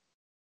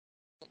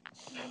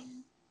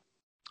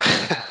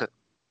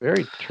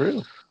 Very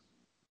true.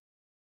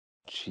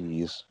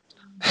 Jeez.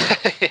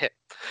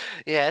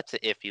 Yeah, it's an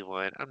iffy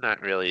one. I'm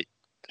not really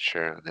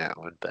sure on that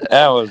one, but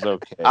that was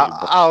okay.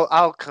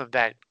 I'll come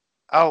back.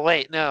 Oh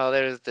wait, no,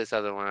 there's this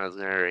other one I was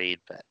gonna read,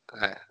 but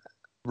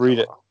read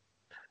it. All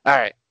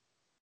right,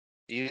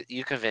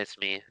 you convinced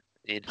me.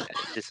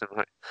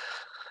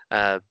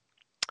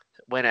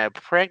 When a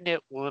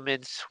pregnant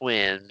woman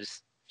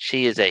swims,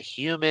 she is a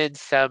human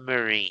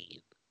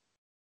submarine.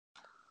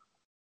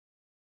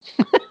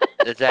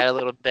 Is that a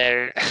little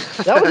better?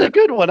 That was a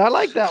good one. I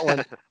like that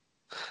one.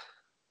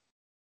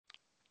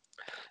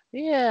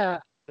 Yeah.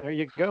 There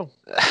you go.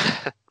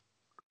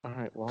 All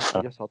right. Well,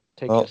 I guess I'll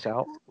take us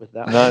out with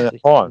that.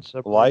 Hold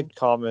on. Like,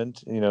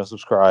 comment,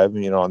 subscribe,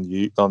 on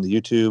the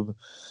YouTube,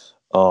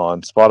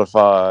 on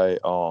Spotify,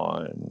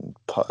 on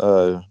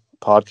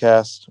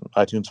podcast,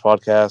 iTunes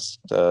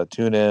podcast,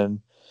 tune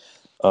in.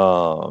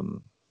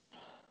 No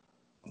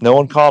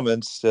one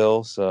comments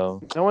still,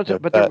 so no one's,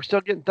 but they're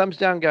still getting thumbs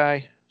down,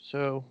 guy.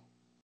 So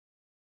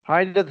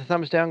hi to the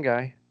thumbs down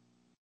guy.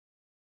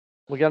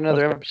 We got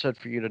another episode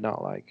for you to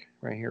not like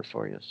right here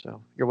for you,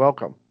 so you're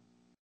welcome.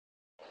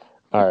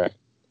 All right.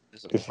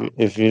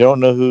 If you don't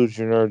know who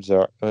your nerds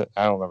are,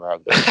 I don't remember how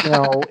it goes.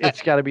 No,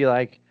 it's got to be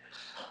like,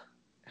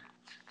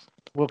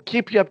 we'll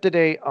keep you up to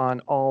date on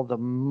all the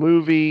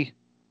movie,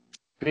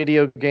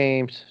 video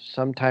games,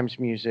 sometimes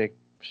music,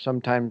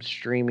 sometimes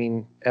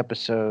streaming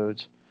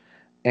episodes,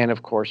 and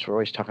of course, we're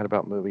always talking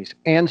about movies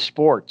and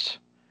sports.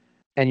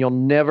 And you'll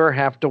never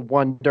have to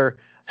wonder,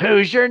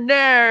 who's your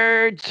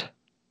nerds?